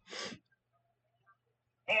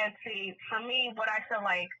 And see, for me, what I feel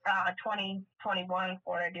like 2021 is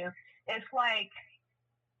going to do, it's like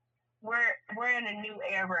we're in a new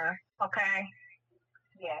era, okay?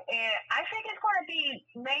 Yeah. And I think it's going to be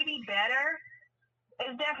maybe better.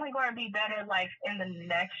 It's definitely going to be better, like, in the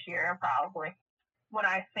next year, probably, what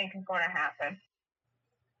I think is going to happen.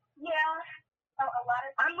 Yeah. So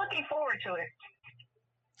I'm looking forward to it.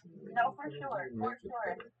 No, for sure.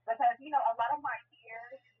 Because, you know, a lot of my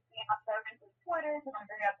peers, I'm observant with Twitter, and I'm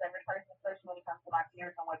very observant person, especially when it comes to my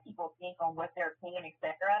peers on what people think, on what their opinion,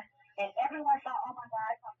 etc. And everyone thought, oh my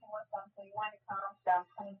God, something was something, one comes,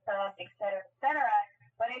 something stuff, etc., etc.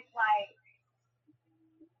 But it's like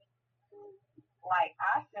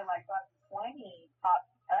I feel like 2020 taught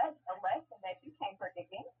us a lesson that you can't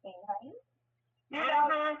predict anything, honey. You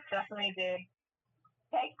know, Definitely did.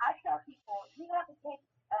 I tell people, you have to take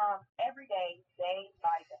every day, day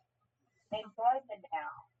by day. Enjoy the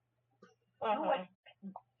now. Do it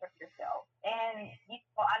for yourself. And you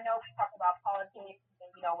know, I know we talk about politics and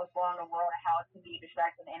you know what's going on in the world and how it can be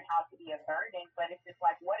distracting and how to be a burden, but it's just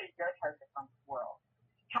like, what is your purpose from this world?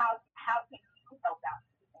 How can you help out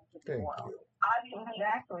into the world?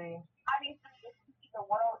 Exactly. Obviously, if the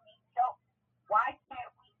world needs help, why can't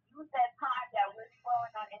we use that time that we're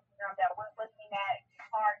scrolling on Instagram, that we're looking at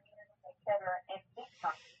hard news, etc., and think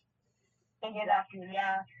something? Exactly.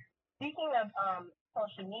 Yeah. Speaking of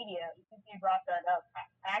social media, since you brought that up,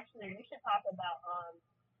 actually we should talk about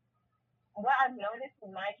what I've noticed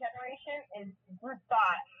in my generation is group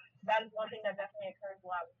thought. That is one thing that definitely occurs a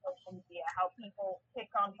lot with social media, how people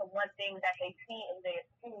pick on to one thing that they see and they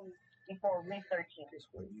assume before researching.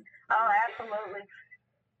 Oh, absolutely.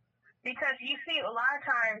 Because you see, a lot of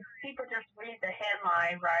times people just read the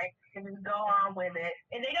headline, right, and just go on with it,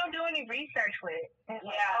 and they don't do any research with it. Yeah.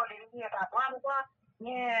 Like, oh, did you hear about blah blah blah?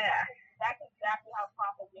 Yeah. That's exactly how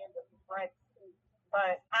propaganda is spread too.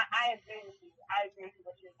 But I agree with you. I agree with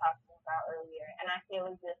what you were talking about earlier, and I feel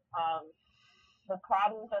as if the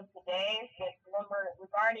problems of today,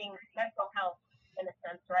 regarding mental health, in a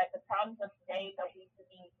sense, right? The problems of today don't need to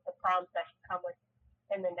be the problems that should come with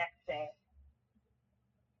in the next day.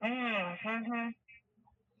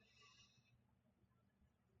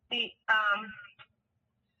 See,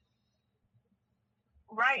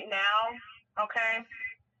 right now, okay,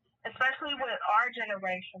 especially with our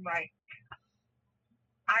generation, right?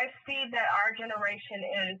 I see that our generation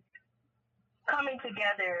is coming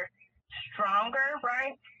together stronger,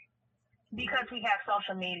 right? Because we have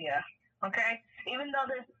social media, okay? Even though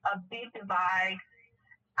there's a big divide,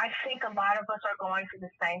 I think a lot of us are going through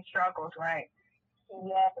the same struggles, right?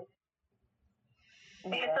 Yeah.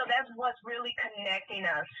 And so that's what's really connecting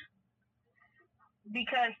us.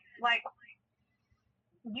 Because, like,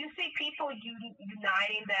 you see people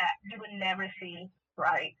uniting that you would never see,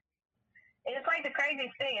 right? And it's like the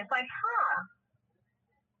craziest thing. It's like,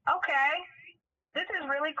 okay, this is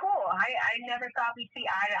really cool. I never thought we'd see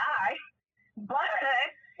eye to eye. But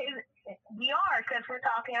we are, because we're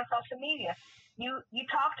talking on social media. You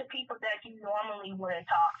talk to people that you normally wouldn't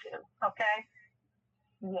talk to, okay?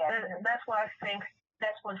 Yeah. That's what I think.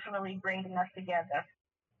 That's what's really bringing us together.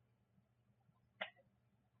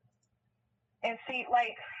 And see,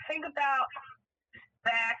 like, think about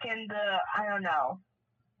back in the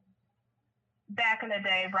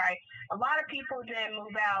day, right? A lot of people didn't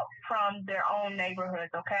move out from their own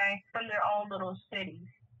neighborhoods, okay? From their own little cities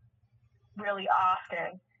really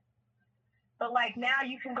often. But, like, now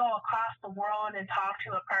you can go across the world and talk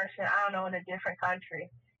to a person, I don't know, in a different country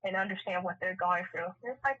and understand what they're going through.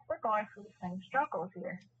 It's like we're going through the same struggles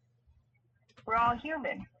here. We're all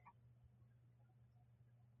human.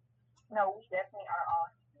 No, we definitely are all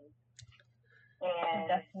human. And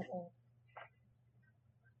definitely.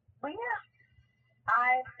 But yeah,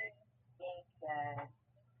 I think that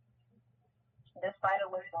despite of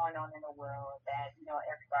what's going on in the world, that, you know,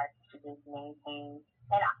 everybody should just maintain.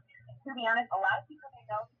 And to be honest, a lot of people may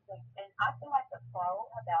know, and I feel like the pro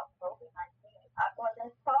about COVID-19, I feel like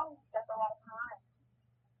there's pros just a lot of time.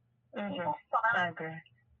 People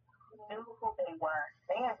knew who they were.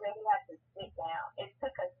 They really had to sit down. It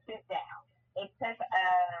took a sit down. It took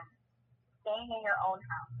staying in your own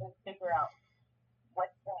house and figure out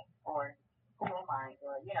what's next or who am I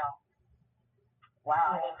or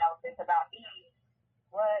wow, I didn't know this about me.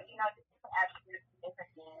 Well, different attributes,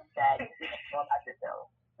 different things that you didn't know about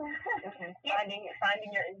yourself. Finding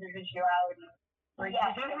your individuality,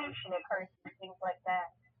 rejuvenation occurs, things like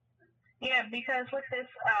that. Yeah, because with this,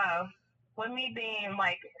 with me being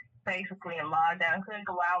like basically in lockdown, couldn't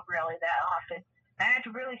go out really that often. I had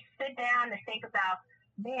to really sit down and think about,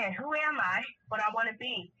 man, who am I? What I want to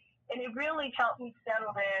be, and it really helped me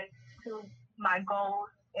settle in to my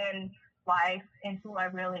goals in life and who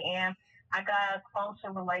I really am. I got a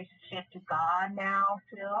closer relationship to God now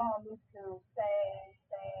too. Oh, me too. Same.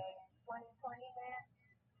 2020, man.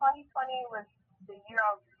 2020 was the year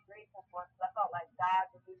I was grateful for because I felt like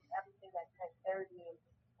God would do everything that sincerity and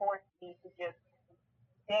forced me to just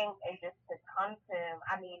think and just to come to Him.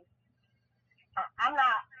 I mean, I'm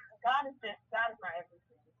not. God is my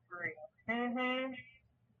everything. For real. Mhm.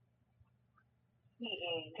 He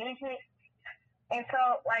is. Mhm. And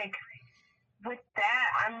so, like, with that,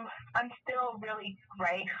 I'm still really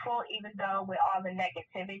grateful, even though with all the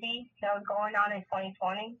negativity that was going on in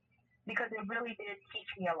 2020, because it really did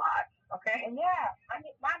teach me a lot. Okay. And yeah, I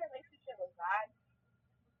mean, my relationship with God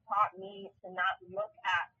taught me to not look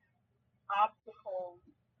at obstacles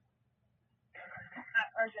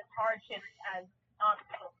or just hardships as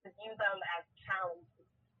obstacles, to view them as challenges.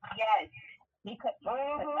 Yes, because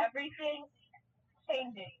everything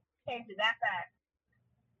changes that fast.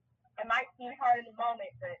 It might seem hard in the moment,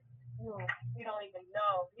 but you don't even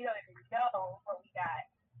know. We don't even know what we got.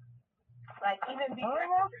 Like, even be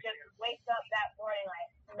grateful to just wake up that morning like,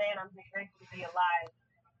 man, I'm just grateful to be alive.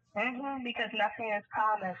 Because nothing is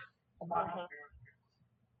promised tomorrow.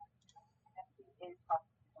 Nothing is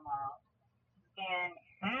promised tomorrow. And,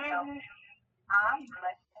 I'm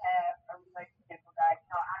blessed to have a relationship with God.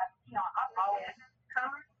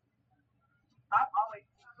 I've always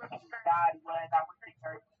God was. I went to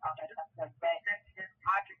church, all that stuff. But I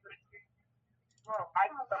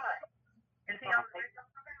is he on the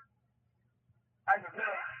I just do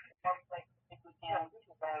most places with him.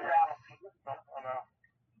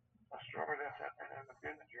 A strawberry that's in the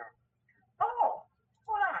business jar. Oh,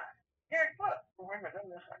 hold on. Derek, look. Wait a minute,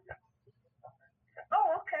 this I got.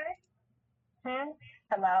 Oh, okay.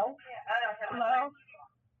 Hello? Hello?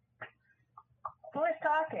 Who is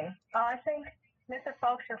talking? Oh, I think Mr.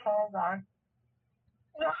 Folks, your phone's on.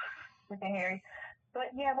 We can hear you.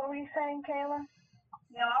 But yeah, what were you saying, Kayla?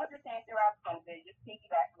 I was just saying throughout COVID, just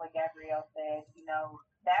piggybacking what Gabrielle said,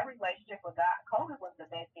 that relationship with God, COVID was the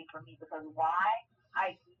best thing for me because why?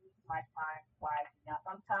 I used my time wisely. Now,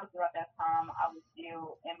 sometimes throughout that time, I was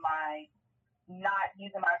still in my not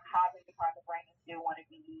using my cognitive part of the brain and still want to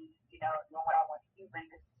be, doing what I want to do.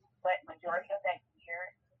 But majority of that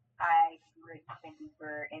year, I grew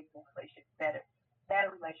deeper into this relationship,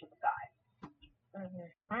 better relationship with God.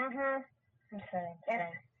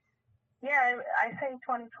 Yeah, I think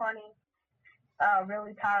 2020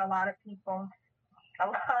 really taught a lot of people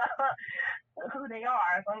who they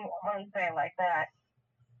are. I'm going to say it like that.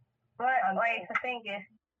 But like the thing is,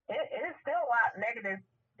 it is still a lot of negative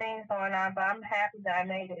things going on. But I'm happy that I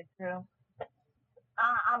made it through.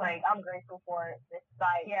 I'm grateful for it.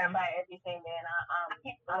 Despite everything, man. I'm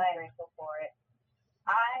grateful for it.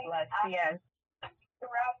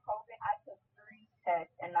 Throughout COVID, I took 3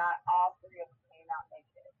 tests, and not all 3 of them came out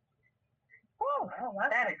negative. Oh,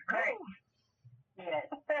 that is great. Yes.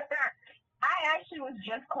 I actually was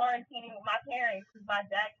just quarantining with my parents because my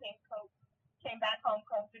dad came back home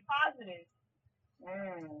COVID positive.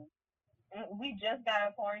 We just got out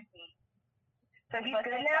of quarantine. So he's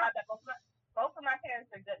good now? Both of my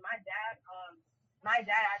parents are good. My dad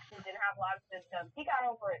actually didn't have a lot of symptoms. He got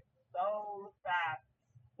over it so fast.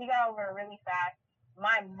 He got over it really fast.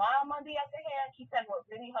 My mom, on the other hand, she said what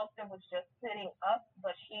really helped her was just sitting up,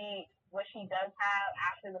 but what she does have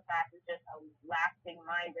after the fact is just a lasting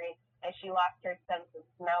migraine, and she lost her sense of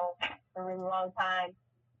smell for a really long time.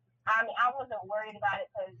 I mean, I wasn't worried about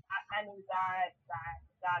it because I knew God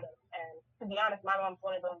got it. And to be honest, my mom's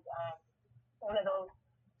one of those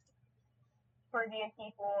Caribbean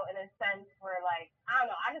people in a sense where, like, I don't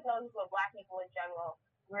know, I just know this with Black people in general,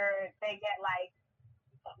 where they get like,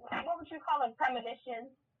 what would you call them,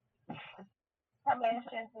 premonitions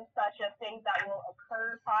and such of things that will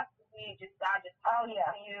occur possibly. God just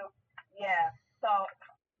you. Yeah. So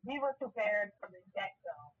we were prepared from the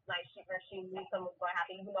get-go. Like she knew something was going to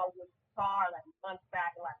happen, even though it was far, like months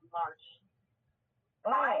back in like March.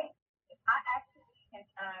 I actually can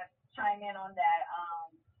chime in on that.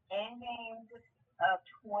 Endgame of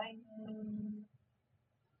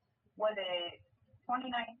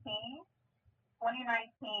 2019.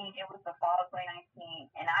 2019, it was the fall of 2019,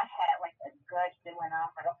 and I had like a gush that went on.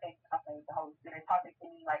 Like, okay, the Holy Spirit talking to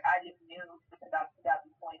me. Like, I just knew because about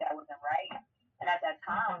 2020 that wasn't right. And at that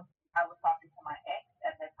time, I was talking to my ex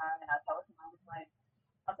at that time, and I told him, I was like,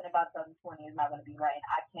 something about 2020 is not going to be right. And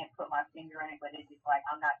I can't put my finger on it, but it's just like,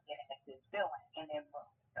 I'm not getting this feeling. And then,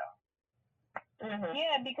 so.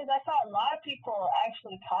 Yeah, because I saw a lot of people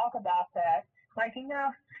actually talk about that. Like, you know,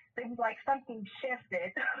 things like something shifted.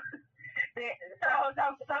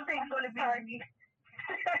 Something's going to be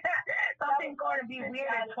something's going to be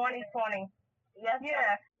weird in 2020. Yes.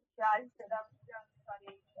 Yeah. God said that was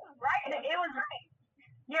funny. It was right. And it was right.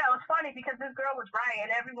 Yeah, it was funny because this girl was right,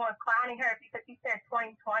 and everyone was clowning her because she said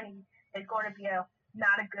 2020 is going to be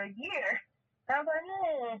not a good year. And I was like,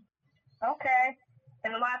 okay.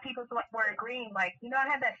 And a lot of people were agreeing, like, you know, I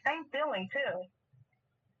had that same feeling too.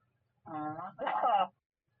 So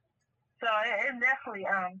it's definitely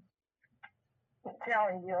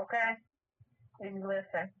telling you, okay? If you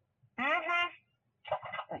listen.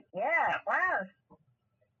 Yeah, wow.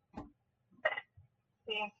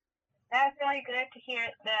 See, that's really good to hear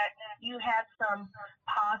that you had some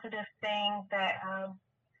positive things that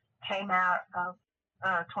came out of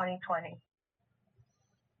 2020.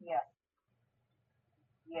 Yeah.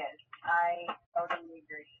 Yes, I totally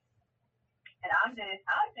agree. And I'm just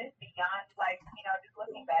beyond, like, you know, just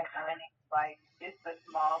looking back on it, like, just the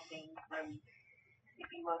small things, really, if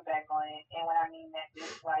you look back on it. And when I mean that,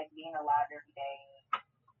 just like being alive every day,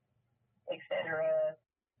 etc.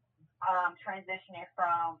 Transitioning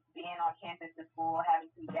from being on campus to school, having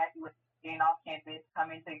to evacuate, being off campus,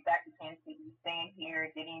 coming to exactly Kansas City, staying here,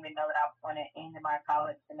 didn't even know that I was going to end my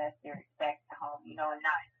college semester back at home, you know, and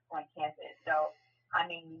not on campus. So, I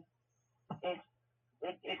mean, it's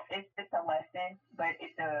a lesson, but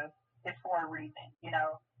it's for a reason, you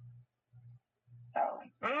know. So.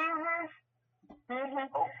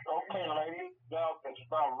 Okay, ladies, now it's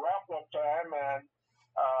about wrap up time, and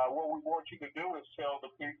what we want you to do is tell the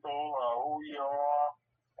people who you are,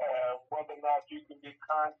 whether or not you can be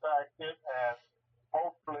contacted, and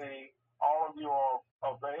hopefully all of you are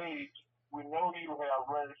of age. We know you have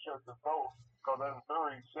registered to vote because that's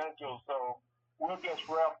very essential. So we'll just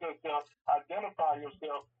wrap this up. Identify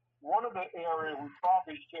yourself. One of the areas we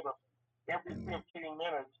probably should have every 15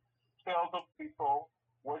 minutes tell the people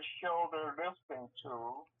what show they're listening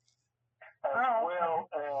to, as well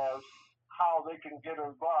as how they can get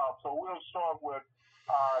involved. So we'll start with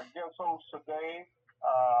our guest host today,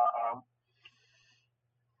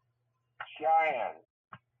 Cheyenne.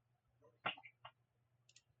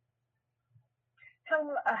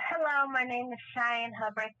 Hello, my name is Cheyenne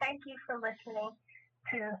Hubbard. Thank you for listening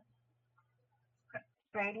to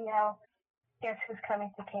radio. Guess who's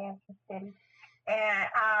coming to Kansas City?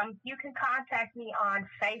 And you can contact me on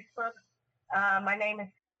Facebook. My name is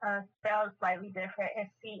spelled slightly different.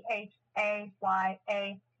 It's CHAYANNE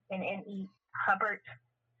Hubbard.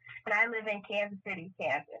 And I live in Kansas City,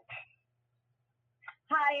 Kansas.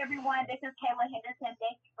 Hi, everyone. This is Kayla Henderson.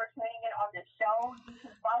 Thank you for tuning in on the show. You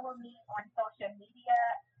can follow me on social media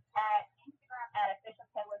at Instagram at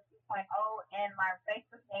officialkayla 2.0, and my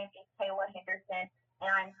Facebook name is Kayla Henderson,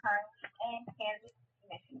 and I'm currently in Kansas,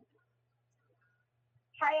 Michigan.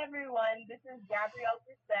 Hi, everyone. This is Gabrielle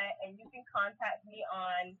Brissett, and you can contact me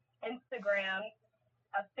on Instagram,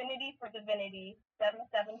 Affinity for Divinity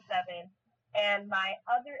 777. And my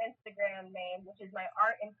other Instagram name, which is my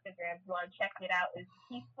art Instagram, if you want to check it out, is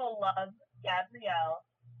Peaceful Love Gabrielle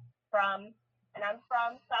and I'm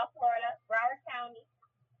from South Florida, Broward County.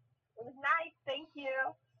 It was nice. Thank you.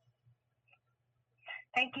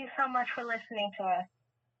 Thank you so much for listening to us.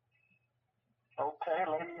 Okay,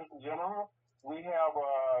 ladies and gentlemen, we have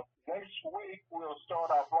next week we'll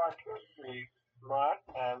start our Black History Month,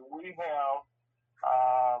 and we have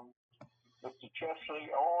Mr. Chester,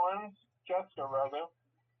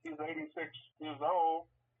 he's 86 years old.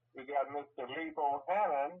 We got Mr. Lebo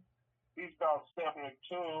Hannon, he's about 72.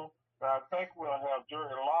 And I think we'll have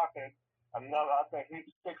Jerry Lockett, I think he's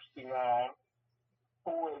 69,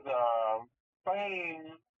 who is a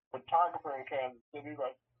famed photographer in Kansas City.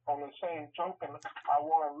 But on the same token, I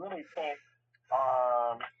want to really thank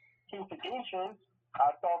our two producers.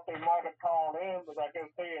 I thought they might have called in, but I guess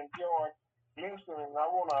they enjoyed listening. I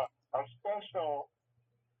want a special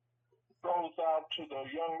goes out to the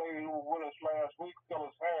young lady who was with us last week,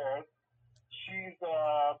 Phyllis Harris. She's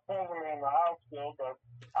presently in the hospital, but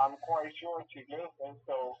I'm quite sure she's listening.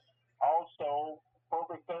 So also,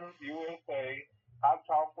 Ferguson, USA,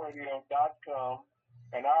 HotTalkRadio.com,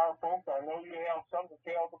 and our folks, I know you have something to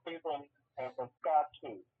tell the people, and for Scott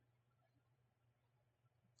too.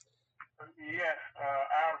 Yes,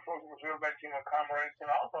 our folks from we'll let you know comrades, and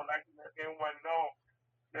also like to let everyone know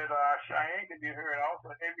that Cheyenne can be heard also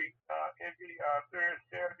every third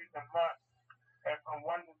Saturday of the month at from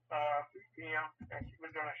 1 to 3 p.m. And she's been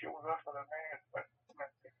doing a show with us for the last 6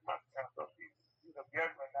 months now, so she's a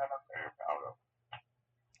veteran that I'm very proud of.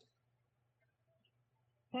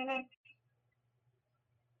 Mm-hmm.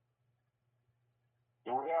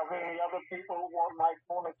 Do we have any other people who might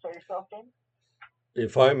want to say something?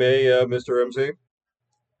 If I may, Mr. MC.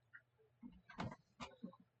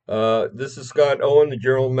 This is Scott Owen, the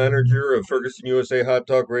General Manager of Ferguson USA Hot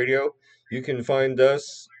Talk Radio. You can find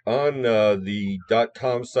us on the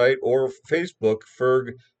 .com site or Facebook,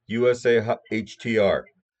 Ferg USA HTR.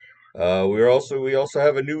 We also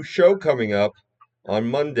have a new show coming up on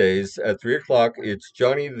Mondays at 3 o'clock. It's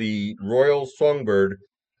Johnny the Royal Songbird,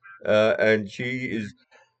 and she is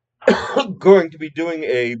going to be doing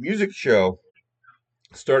a music show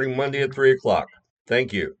starting Monday at 3 o'clock.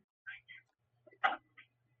 Thank you.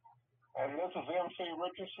 And this is MC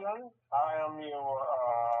Richardson. I am your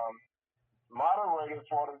moderator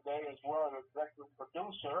for today as well as executive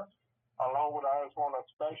producer. Along with, I just want a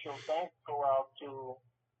special thanks go out to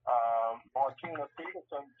Martina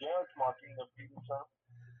Peterson, Judge Martina Peterson,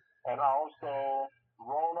 and also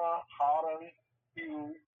Rona Houghton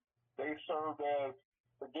Hughes. They served as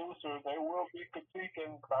producers. They will be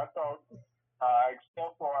critiquing, I thought,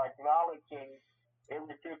 except for acknowledging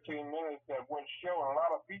every 15 minutes that when showing a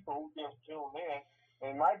lot of people who just tune in,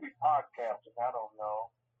 they might be podcasting, I don't know.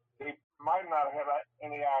 They might not have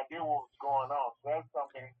any idea what's going on. So that's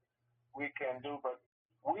something we can do. But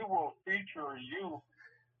we will feature you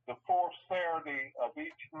the fourth Saturday of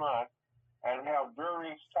each month and have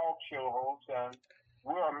various talk show hosts. And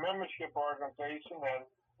we're a membership organization, and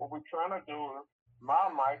what we're trying to do, my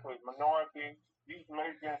Michael, is Minority Youth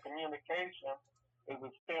Media and Communication, is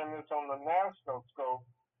extend this on the national scope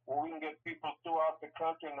where we can get people throughout the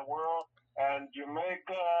country and the world, and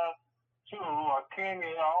Jamaica too, or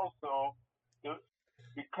Kenya also, to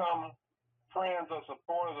become friends or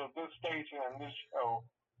supporters of this station and this show.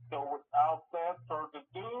 So without that further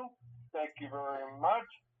ado, thank you very much,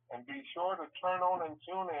 and be sure to turn on and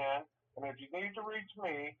tune in. And if you need to reach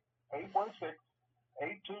me,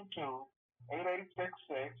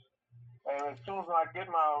 816-822-8866, and as soon as I get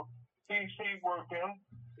my PC working,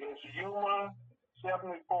 it's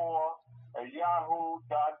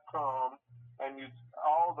Yuma74@yahoo.com, and it's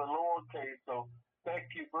all the lowercase. So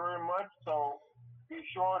thank you very much. So be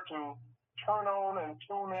sure to turn on and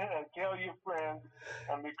tune in and tell your friends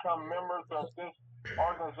and become members of this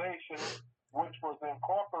organization, which was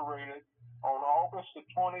incorporated on August the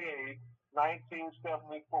 28th,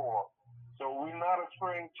 1974. So we're not a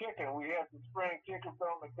spring chicken. We had some spring chickens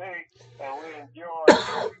on the day, and we enjoy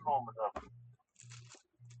every moment of it.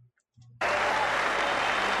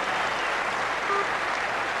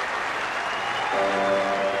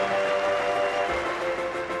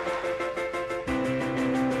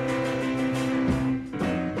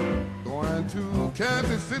 Going to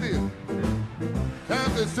Kansas City,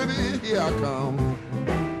 here I come.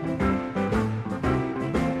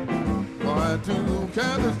 Going to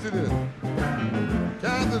Kansas City,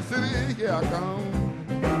 here I come.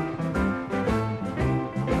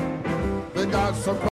 They got some